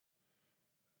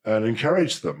and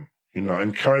encourage them, you know,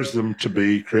 encourage them to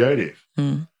be creative.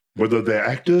 Whether they're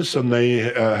actors and they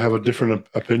have a different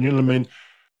opinion. I mean,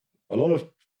 a lot of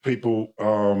people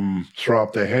throw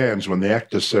up their hands when the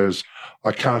actor says,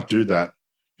 I can't do that.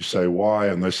 You say, why?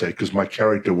 And they say, because my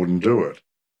character wouldn't do it.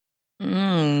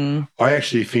 I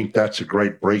actually think that's a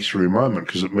great breakthrough moment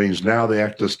because it means now the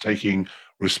actor's taking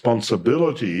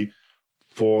responsibility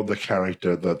for the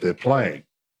character that they're playing.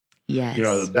 Yes. You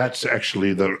know, that's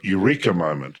actually the eureka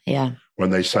moment. Yeah. When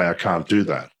they say, I can't do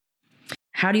that.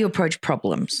 How do you approach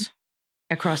problems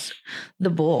across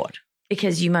the board?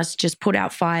 Because you must just put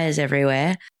out fires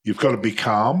everywhere. You've got to be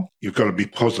calm. You've got to be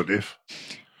positive.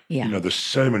 Yeah. You know, there's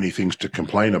so many things to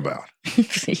complain about.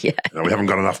 Yeah. You know, we haven't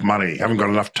got enough money, haven't got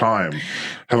enough time,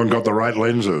 haven't got the right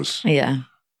lenses. Yeah.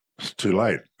 It's too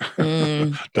late.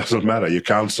 Doesn't matter. You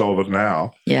can't solve it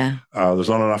now. Yeah. There's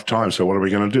not enough time. So what are we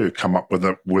going to do? Come up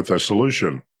with a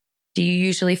solution. Do you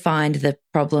usually find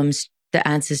the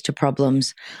answers to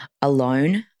problems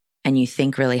alone and you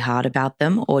think really hard about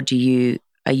them, or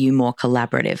are you more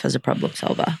collaborative as a problem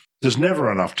solver? There's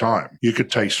never enough time. You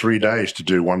could take 3 days to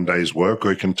do 1 day's work,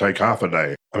 or you can take half a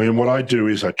day. I mean, what I do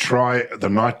is I try the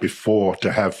night before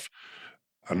to have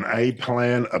an A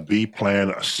plan, a B plan,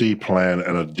 a C plan,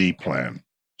 and a D plan.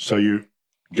 So you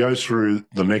go through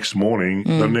the next morning,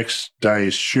 the next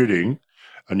day's shooting,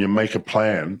 and you make a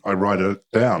plan. I write it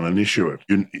down and issue it.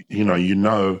 You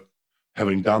know,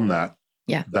 having done that,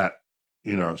 that,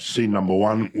 you know, scene number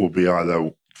 1 will be either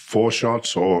 4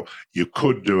 shots, or you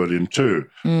could do it in 2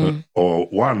 or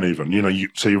 1 even, you know,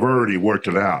 so you've already worked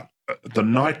it out. The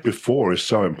night before is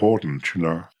so important, you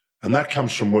know, and that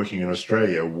comes from working in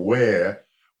Australia where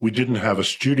we didn't have a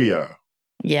studio.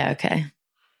 Yeah, okay.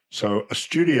 So a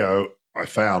studio, I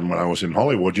found when I was in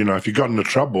Hollywood, you know, if you got into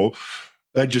trouble,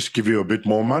 they'd just give you a bit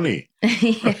more money.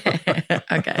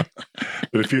 Okay.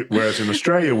 But whereas in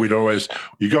Australia,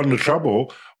 you got into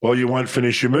trouble, well, you won't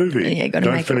finish your movie. Yeah,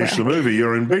 don't finish the movie,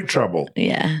 you're in big trouble.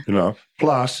 Yeah. You know,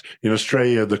 plus in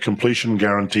Australia, the completion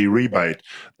guarantee rebate,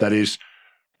 that is,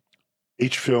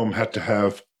 each film had to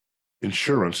have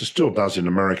insurance. It still does in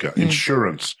America,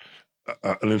 insurance,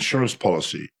 an insurance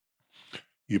policy.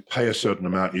 you pay a certain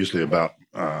amount, usually about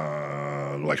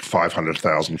like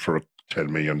 $500,000 for a $10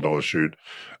 million shoot,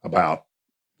 about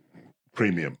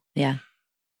premium. Yeah.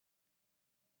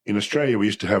 In Australia, we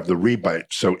used to have the rebate.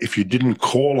 So if you didn't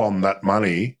call on that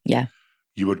money,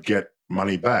 you would get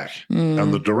money back.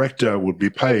 And the director would be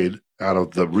paid out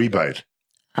of the rebate.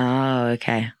 Oh,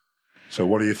 okay. So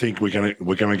what do you think? We're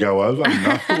gonna go over?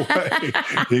 No way.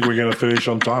 Think we're gonna finish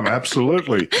on time?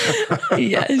 Absolutely.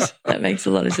 Yes, that makes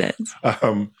a lot of sense.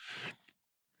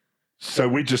 So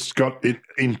we just got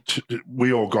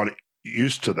we all got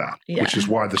used to that, which is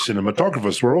why the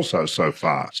cinematographers were also so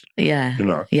fast. Yeah. You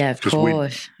know. Yeah, of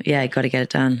course. Yeah, got to get it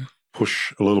done.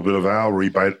 Push a little bit of our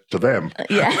rebate to them.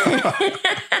 Yeah.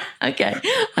 Okay.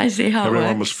 I see how everyone it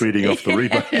works. was feeding off the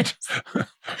rebate.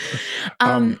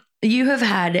 You have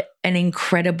had an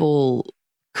incredible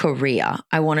career.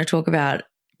 I want to talk about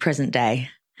present day.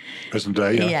 Present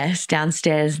day, yeah. Yes.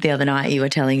 Downstairs the other night, you were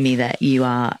telling me that you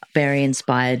are very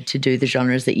inspired to do the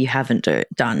genres that you haven't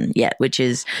done yet, which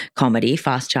is comedy.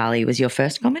 Fast Charlie was your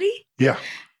first comedy? Yeah.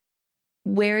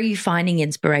 Where are you finding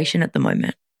inspiration at the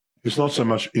moment? It's not so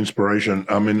much inspiration.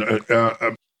 I mean,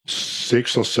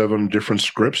 6 or 7 different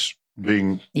scripts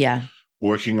being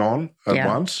working on at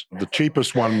once. The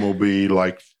cheapest one will be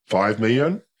like 5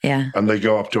 million. Yeah. And they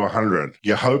go up to 100.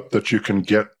 You hope that you can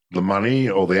get the money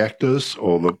or the actors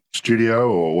or the studio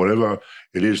or whatever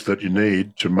it is that you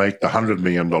need to make the $100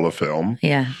 million film.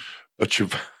 Yeah. But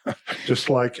you've just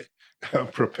like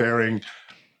preparing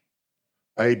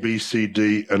A, B, C,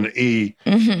 D, and E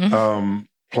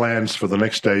plans for the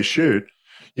next day's shoot.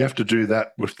 You have to do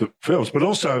that with the films. But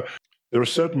also there are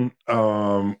certain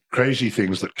crazy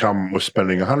things that come with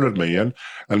spending $100 million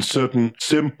and certain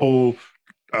simple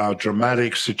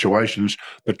dramatic situations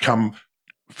that come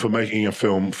for making a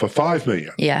film for $5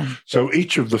 million. Yeah. So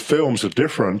each of the films are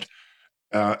different,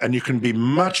 and you can be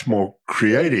much more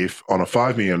creative on a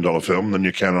 $5 million film than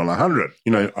you can on 100.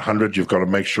 You know, 100, you've got to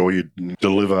make sure you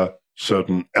deliver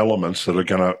certain elements that are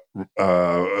going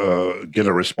to get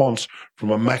a response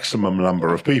from a maximum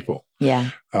number of people.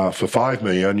 Yeah. For $5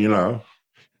 million, you know,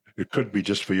 it could be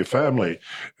just for your family,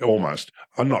 almost.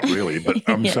 Not really, but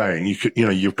I'm saying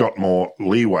you've got more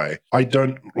leeway. I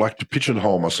don't like to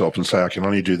pigeonhole myself and say I can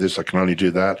only do this, I can only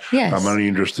do that. Yes. I'm only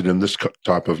interested in this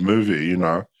type of movie. You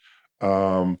know,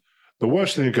 the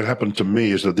worst thing that could happen to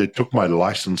me is that they took my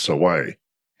license away.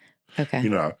 Okay. You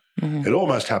know, it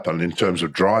almost happened in terms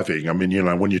of driving. I mean, you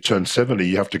know, when you turn 70,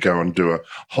 you have to go and do a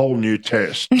whole new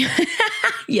test.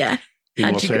 Yeah.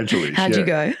 In Los Angeles. How'd you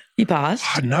go? You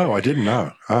passed? No, I didn't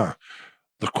know.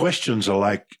 The questions are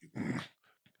like,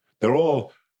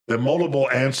 they're multiple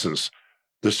answers.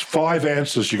 There's 5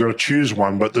 answers. You've got to choose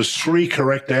one, but there's 3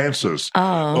 correct answers.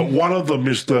 Oh. But one of them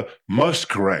is the most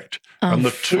correct. And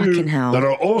the 2 that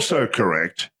are also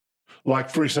correct, like,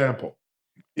 for example,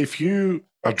 if you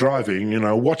are driving, you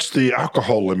know, what's the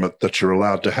alcohol limit that you're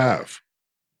allowed to have?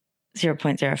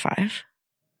 0.05.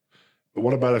 But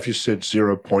what about if you said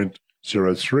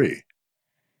 0.03?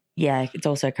 Yeah, it's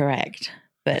also correct.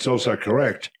 But it's also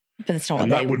correct. But it's not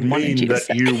and what that they would wanted mean you to that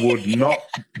say. you would not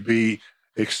be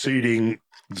exceeding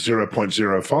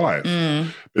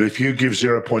 0.05. But if you give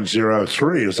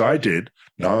 0.03, as I did,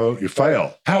 no, you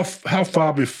fail. How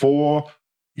far before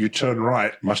you turn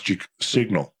right must you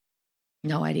signal?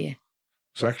 No idea.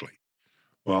 Exactly.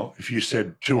 Well, if you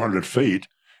said 200 feet,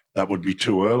 that would be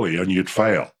too early and you'd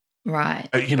fail. Right.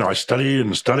 You know, I studied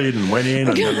and went in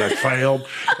and then they failed.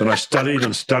 Then I studied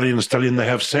and they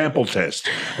have sample tests.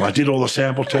 And I did all the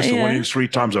sample tests and went in 3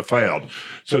 times, I failed.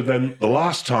 So then the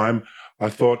last time I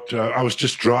thought I was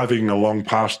just driving along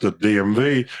past the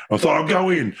DMV. I thought I'll go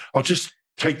in. I'll just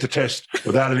take the test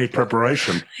without any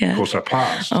preparation. Of course, I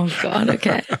passed. Oh, God.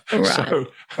 Okay. Right. So,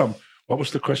 what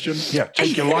was the question? Yeah,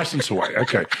 take your license away.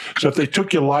 Okay. So if they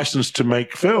took your license to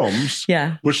make films,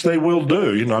 which they will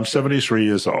do, you know, I'm 73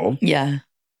 years old. Yeah.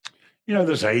 You know,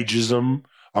 there's ageism.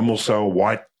 I'm also a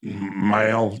white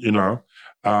male, you know.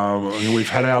 We've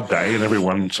had our day and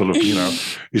everyone sort of, you know,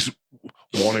 is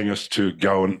wanting us to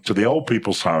go to the old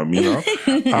people's home, you know,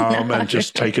 and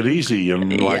just take it easy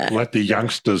and let the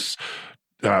youngsters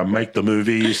make the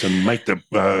movies and make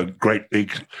the great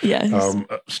big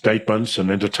statements and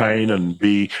entertain and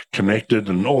be connected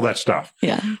and all that stuff.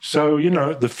 Yeah. So, you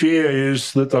know, the fear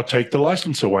is that they'll take the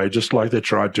license away just like they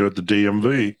tried to at the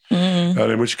DMV. And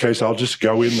in which case I'll just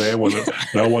go in there when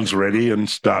no one's ready and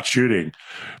start shooting.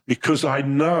 Because I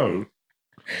know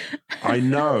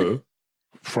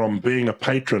from being a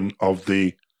patron of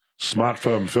the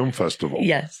Smartphone Film Festival.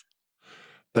 Yes.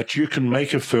 That you can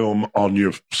make a film on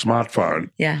your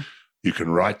smartphone. Yeah. You can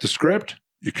write the script,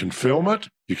 You can film it,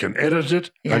 you can edit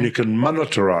it, and you can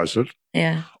monetize it.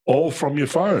 Yeah. All from your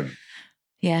phone.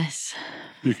 Yes.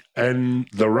 And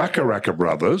the Raka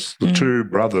brothers, the two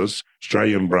brothers,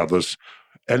 Australian brothers,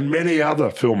 and many other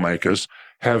filmmakers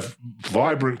have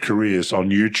vibrant careers on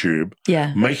YouTube,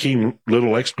 making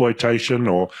little exploitation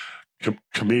or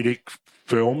comedic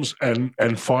films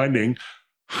and finding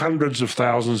hundreds of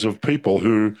thousands of people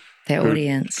who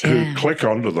click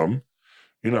onto them,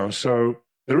 so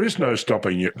there is no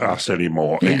stopping us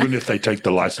anymore, even if they take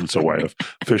the license away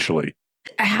officially.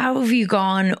 How have you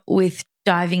gone with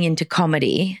diving into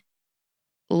comedy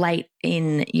late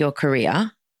in your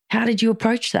career? How did you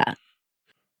approach that?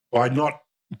 By not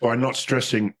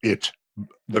stressing it.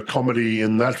 The comedy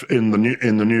in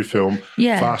the new film,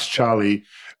 Fast Charlie,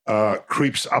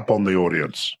 creeps up on the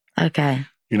audience. Okay.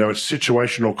 It's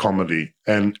situational comedy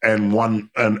and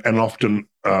often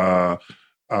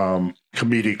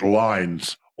comedic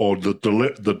lines, or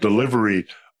the delivery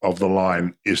of the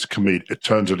line is comedic. It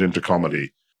turns it into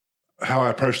comedy. How I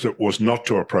approached it was not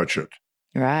to approach it.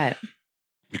 Right.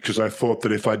 Because I thought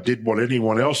that if I did what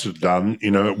anyone else had done,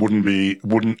 it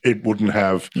wouldn't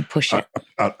have you push it.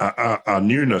 a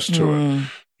newness to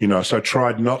it. So I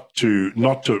tried not to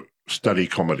study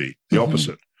comedy, the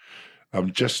opposite.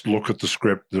 Just look at the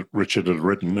script that Richard had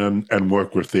written and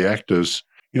work with the actors.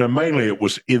 Mainly it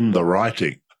was in the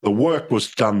writing. The work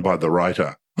was done by the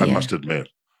writer, I must admit.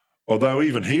 Although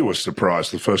even he was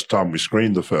surprised the first time we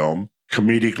screened the film,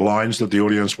 comedic lines that the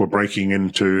audience were breaking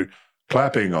into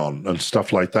clapping on and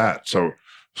stuff like that. So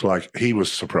it's like he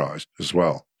was surprised as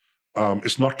well.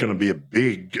 It's not going to be a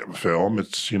big film.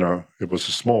 It's, it was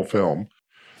a small film.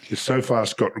 It's so far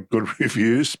got good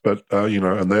reviews, but,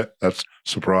 and that's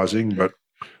surprising, but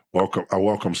a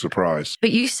welcome surprise.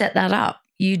 But you set that up.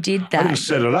 You did that. I didn't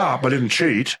set it up. I didn't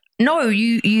cheat. No,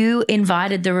 you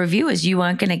invited the reviewers. You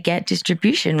weren't going to get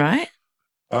distribution, right?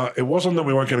 It wasn't that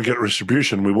we weren't going to get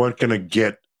distribution. We weren't going to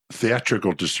get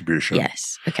theatrical distribution.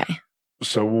 Yes. Okay.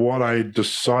 So what I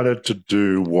decided to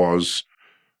do was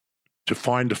to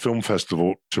find a film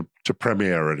festival to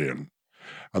premiere it in.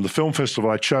 And the film festival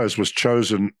I chose was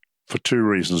chosen for two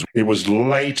reasons. It was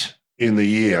late in the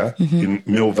year in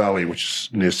Mill Valley, which is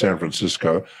near San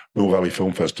Francisco, Mill Valley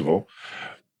Film Festival,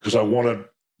 because I wanted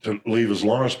to leave as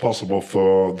long as possible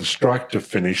for the strike to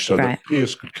finish so that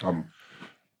Pierce could come.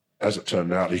 As it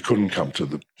turned out, he couldn't come to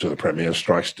the premiere.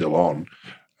 Strike's still on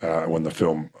when the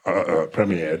film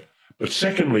premiered. But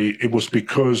secondly, it was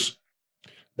because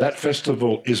that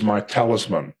festival is my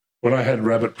talisman. When I had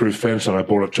Rabbit Proof Fence and I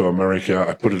brought it to America,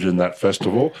 I put it in that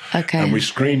festival. Okay. And we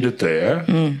screened it there.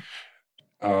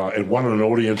 It won an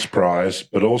audience prize,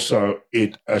 but also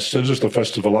as soon as the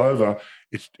festival over,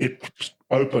 it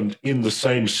opened in the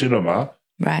same cinema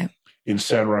in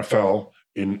San Rafael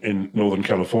in Northern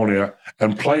California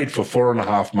and played for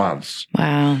 4.5 months.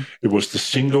 Wow. It was the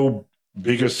single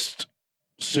biggest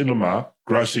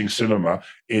grossing cinema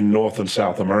in North and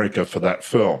South America for that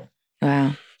film.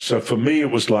 Wow. So for me,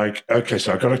 it was like, okay,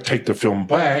 so I've got to take the film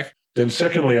back. Then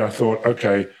secondly, I thought,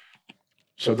 okay,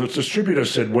 so the distributor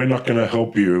said, we're not going to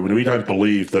help you. And we don't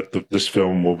believe that this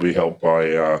film will be helped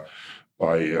by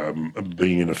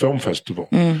being in a film festival.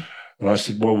 And I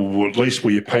said, well, at least will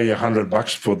you pay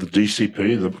 $100 for the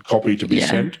DCP, the copy to be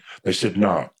sent? They said,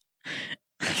 no.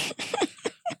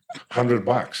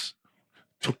 $100.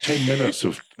 Took 10 minutes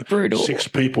of brutal 6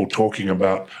 people talking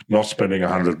about not spending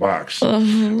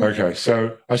 $100. Okay,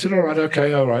 so I said, all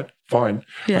right, fine.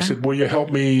 I said, will you help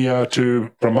me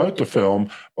to promote the film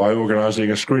by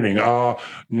organising a screening?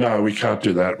 No, we can't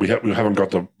do that. We haven't got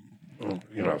the,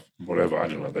 whatever, I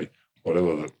don't know,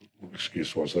 whatever the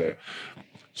excuse was there.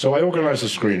 So I organised the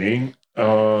screening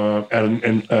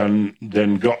and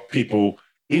then got people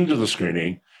into the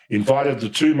screening, invited the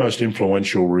 2 most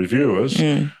influential reviewers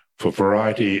for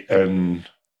Variety and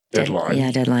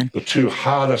Deadline. Deadline. The 2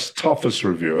 hardest, toughest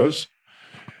reviewers,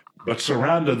 but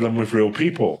surrounded them with real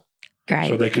people. Great.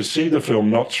 So they could see the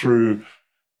film not through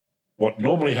what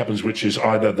normally happens, which is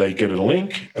either they get a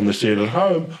link and they see it at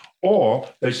home, or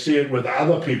they see it with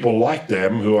other people like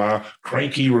them who are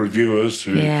cranky reviewers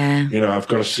who, I've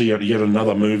got to see yet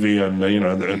another movie.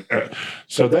 And,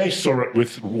 so they saw it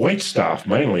with wait staff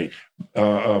mainly,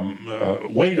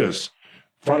 waiters,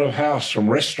 front of house from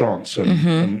restaurants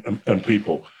and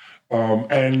people.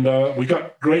 And we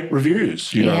got great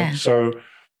reviews, know. So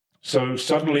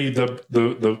suddenly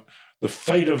the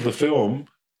fate of the film,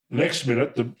 next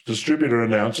minute the distributor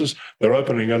announces they're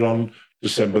opening it on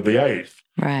December the 8th.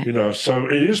 Right. So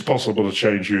it is possible to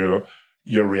change your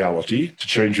reality, to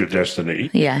change your destiny.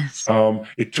 Yes.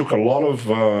 It took a lot of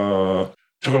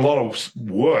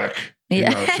work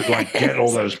to like get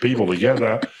all those people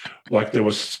together. Like there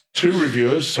was 2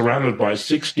 reviewers surrounded by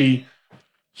 60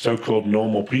 so-called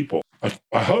normal people.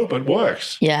 I hope it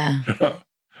works. Yeah.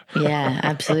 Yeah,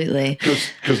 absolutely.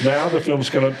 Because now the film's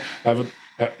going to have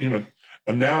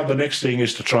and now the next thing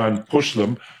is to try and push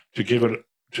them to give it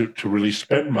to really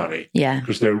spend money. Yeah.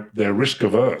 Because they're risk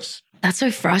averse. That's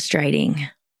so frustrating.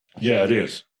 Yeah, it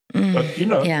is. But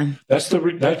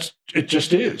that's it.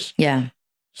 Just is. Yeah.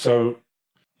 So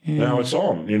now it's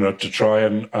on. To try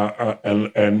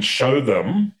and show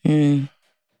them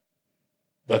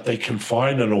that they can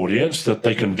find an audience, that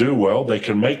they can do well, they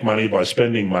can make money by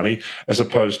spending money, as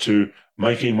opposed to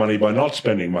making money by not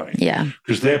spending money. Yeah.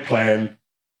 Because their plan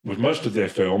with most of their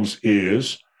films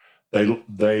is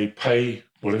they pay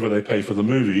whatever they pay for the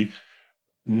movie,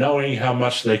 knowing how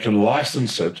much they can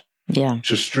license it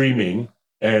to streaming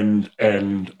and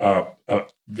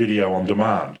video on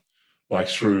demand, like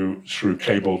through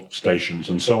cable stations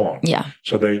and so on. Yeah.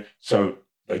 So they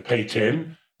pay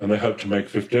 10 and they hope to make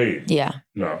 15. Yeah.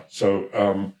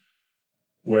 So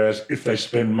whereas if they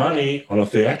spend money on a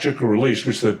theatrical release,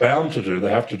 which they're bound to do,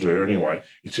 they have to do anyway,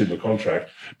 it's in the contract.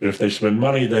 But if they spend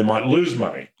money, they might lose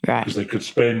money. Right. Because they could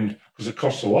spend, because it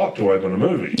costs a lot to open a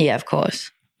movie. Yeah, of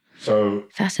course. So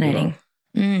fascinating.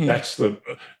 That's the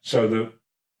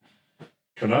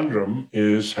conundrum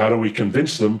is, how do we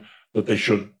convince them that they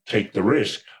should take the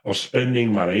risk of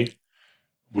spending money,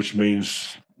 which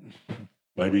means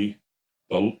maybe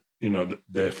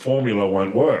their formula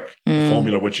won't work. The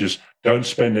formula, which is don't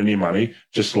spend any money,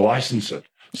 just license it.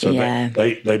 So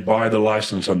they buy the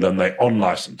license and then they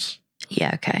on-license.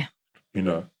 Yeah, okay.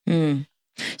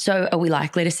 So are we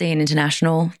likely to see an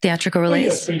international theatrical release?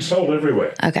 Yeah, it's been sold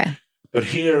everywhere. Okay. But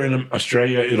here in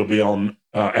Australia, it'll be on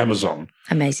Amazon.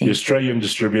 Amazing. The Australian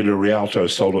distributor Rialto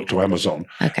sold it to Amazon.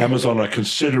 Okay. Amazon are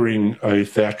considering a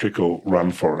theatrical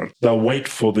run for it. They'll wait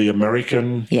for the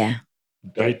American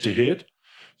date to hit.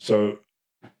 So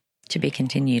to be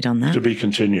continued on that. To be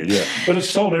continued, yeah. But it's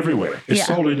sold everywhere. It's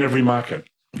sold in every market.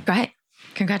 Great.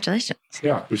 Congratulations.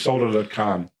 Yeah, we sold it at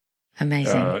Cannes.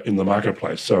 Amazing. In the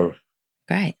marketplace. So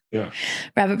great. Yeah.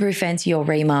 Rabbit Proof Fence, you're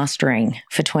remastering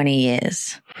for 20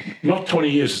 years. Not 20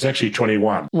 years, it's actually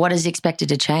 21. What is expected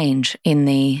to change in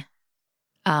the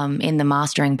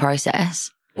mastering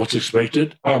process? What's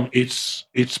expected? It's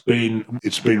been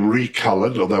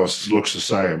recolored, although it looks the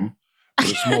same, but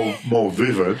it's more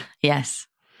vivid. Yes.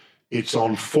 It's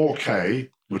on 4K,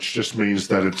 which just means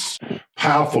that it's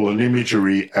powerful in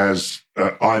imagery as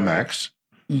IMAX.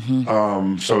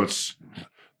 Mm-hmm. So it's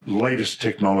latest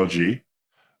technology.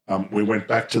 We went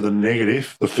back to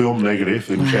the film negative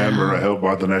in Canberra, held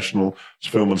by the National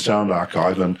Film and Sound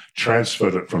Archive, and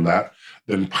transferred it from that.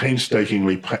 Then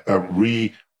painstakingly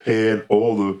repaired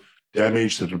all the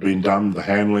damage that had been done, the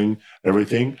handling,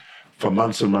 everything, for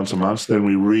months and months and months. Then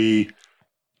we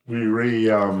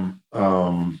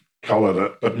colored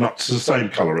it, but not the same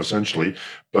color essentially,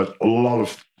 but a lot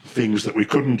of things that we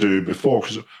couldn't do before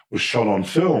because it was shot on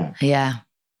film. Yeah.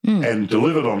 And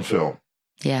delivered on film.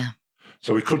 Yeah.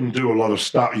 So we couldn't do a lot of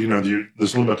stuff,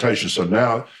 there's limitations. So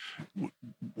now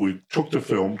we took the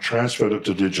film, transferred it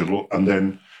to digital, and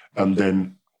then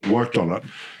worked on it.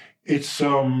 It's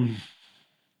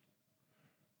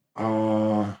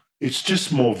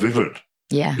just more vivid.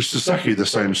 Yeah. It's exactly the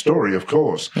same story, of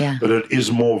course, but it is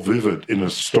more vivid in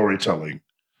its storytelling.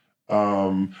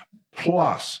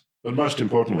 Plus, but most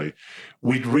importantly,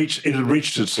 it had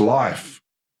reached its life,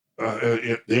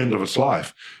 at the end of its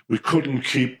life. We couldn't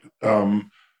keep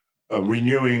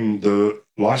renewing the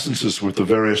licenses with the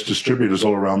various distributors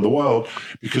all around the world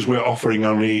because we're offering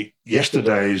only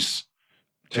yesterday's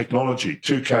technology,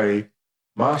 2K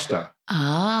master.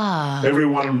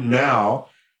 Everyone now,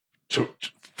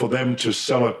 for them to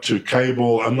sell it to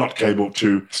cable, and not cable,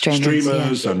 to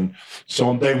streamers and so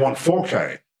on, they want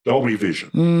 4K, Dolby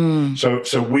Vision.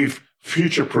 So we've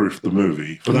future-proofed the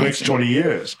movie for the next 20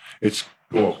 years. It's,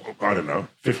 I don't know,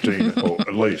 15 or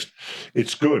at least.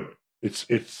 It's good.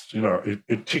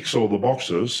 It ticks all the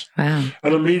boxes. Wow.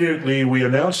 And immediately we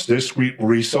announced this, we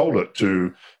resold it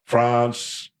to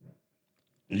France,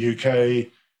 UK,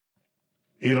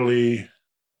 Italy,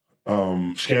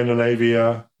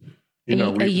 Scandinavia.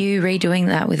 Are you redoing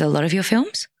that with a lot of your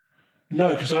films? No,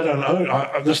 because I don't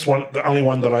own. This one, the only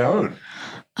one that I own.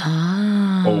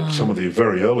 Or some of the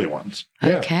very early ones.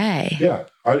 Okay. Yeah.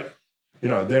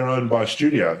 They're owned by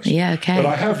studios. Yeah, okay. But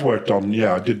I have worked on,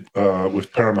 I did,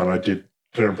 with Paramount, I did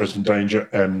Clear and Present Danger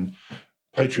and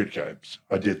Patriot Games.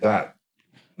 I did that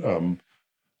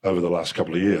over the last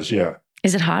couple of years,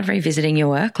 Is it hard revisiting your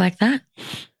work like that?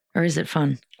 Or is it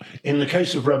fun? In the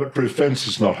case of Rabbit Proof Fence,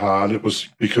 it's not hard. It was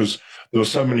because there were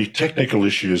so many technical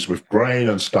issues with grain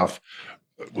and stuff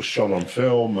that was shot on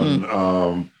film.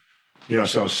 And,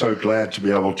 so I was so glad to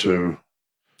be able to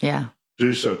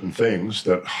do certain things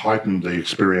that heightened the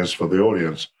experience for the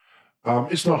audience.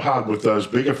 It's not hard with those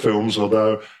bigger films,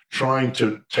 although trying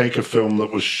to take a film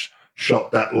that was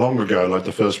shot that long ago, like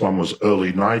the first one was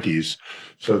early 90s,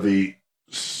 so the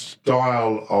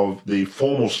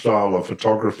formal style of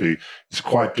photography is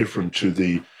quite different to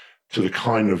the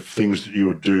kind of things that you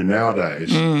would do nowadays.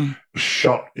 It was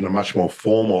shot in a much more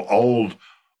formal,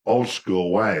 old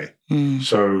school way.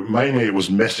 So mainly it was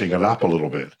messing it up a little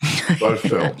bit, both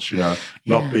films,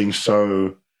 not being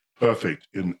so perfect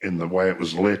in the way it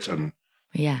was lit. And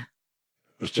it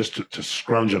was just to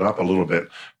scrunch it up a little bit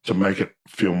to make it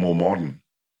feel more modern.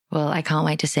 Well, I can't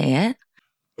wait to see it.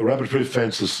 The Rabbit-Proof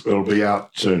Fence, it'll be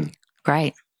out soon.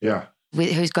 Great. Yeah.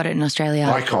 Who's got it in Australia?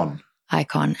 Icon.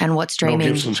 And what's streaming? Mel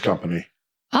Gibson's company.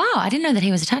 Oh, I didn't know that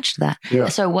he was attached to that. Yeah.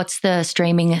 So what's the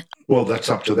streaming? Well, that's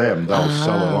up to them. They'll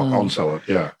sell it, on-sell it,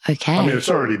 yeah. Okay. I mean, it's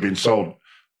already been sold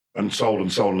and sold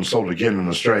and sold and sold again in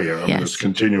Australia. I mean, it's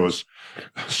continuous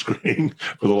screening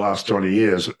for the last 20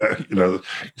 years.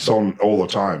 It's on all the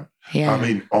time. Yeah. I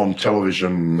mean, on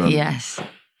television. And yes.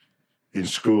 In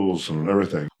schools and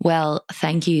everything. Well,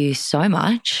 thank you so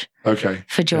much. Okay.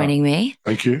 For joining me.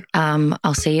 Thank you.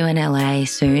 I'll see you in LA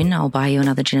soon. I'll buy you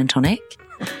another gin and tonic.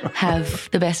 Have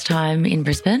the best time in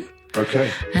Brisbane. Okay.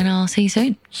 And I'll see you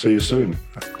soon. See you soon.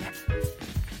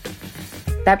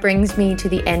 That brings me to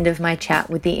the end of my chat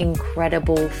with the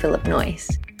incredible Phillip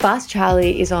Noyce. Fast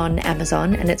Charlie is on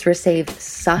Amazon and it's received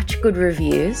such good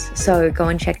reviews, so go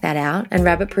and check that out. And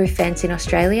Rabbit-Proof Fence in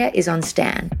Australia is on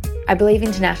Stan. I believe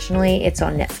internationally it's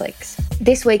on Netflix.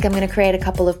 This week I'm going to create a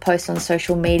couple of posts on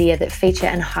social media that feature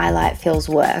and highlight Phil's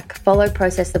work. Follow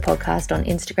Process the Podcast on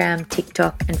Instagram,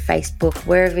 TikTok and Facebook,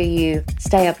 wherever you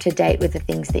stay up to date with the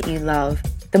things that you love.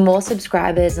 The more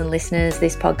subscribers and listeners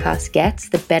this podcast gets,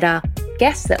 the better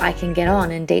guests that I can get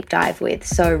on and deep dive with.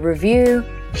 So review,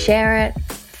 share it,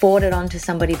 forward it on to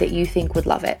somebody that you think would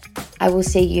love it. I will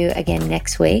see you again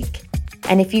next week.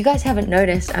 And if you guys haven't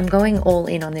noticed, I'm going all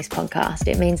in on this podcast.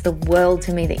 It means the world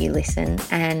to me that you listen.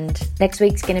 And next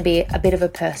week's going to be a bit of a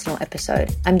personal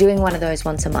episode. I'm doing one of those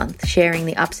once a month, sharing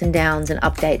the ups and downs and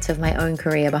updates of my own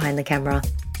career behind the camera,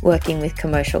 working with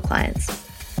commercial clients.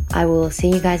 I will see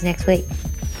you guys next week.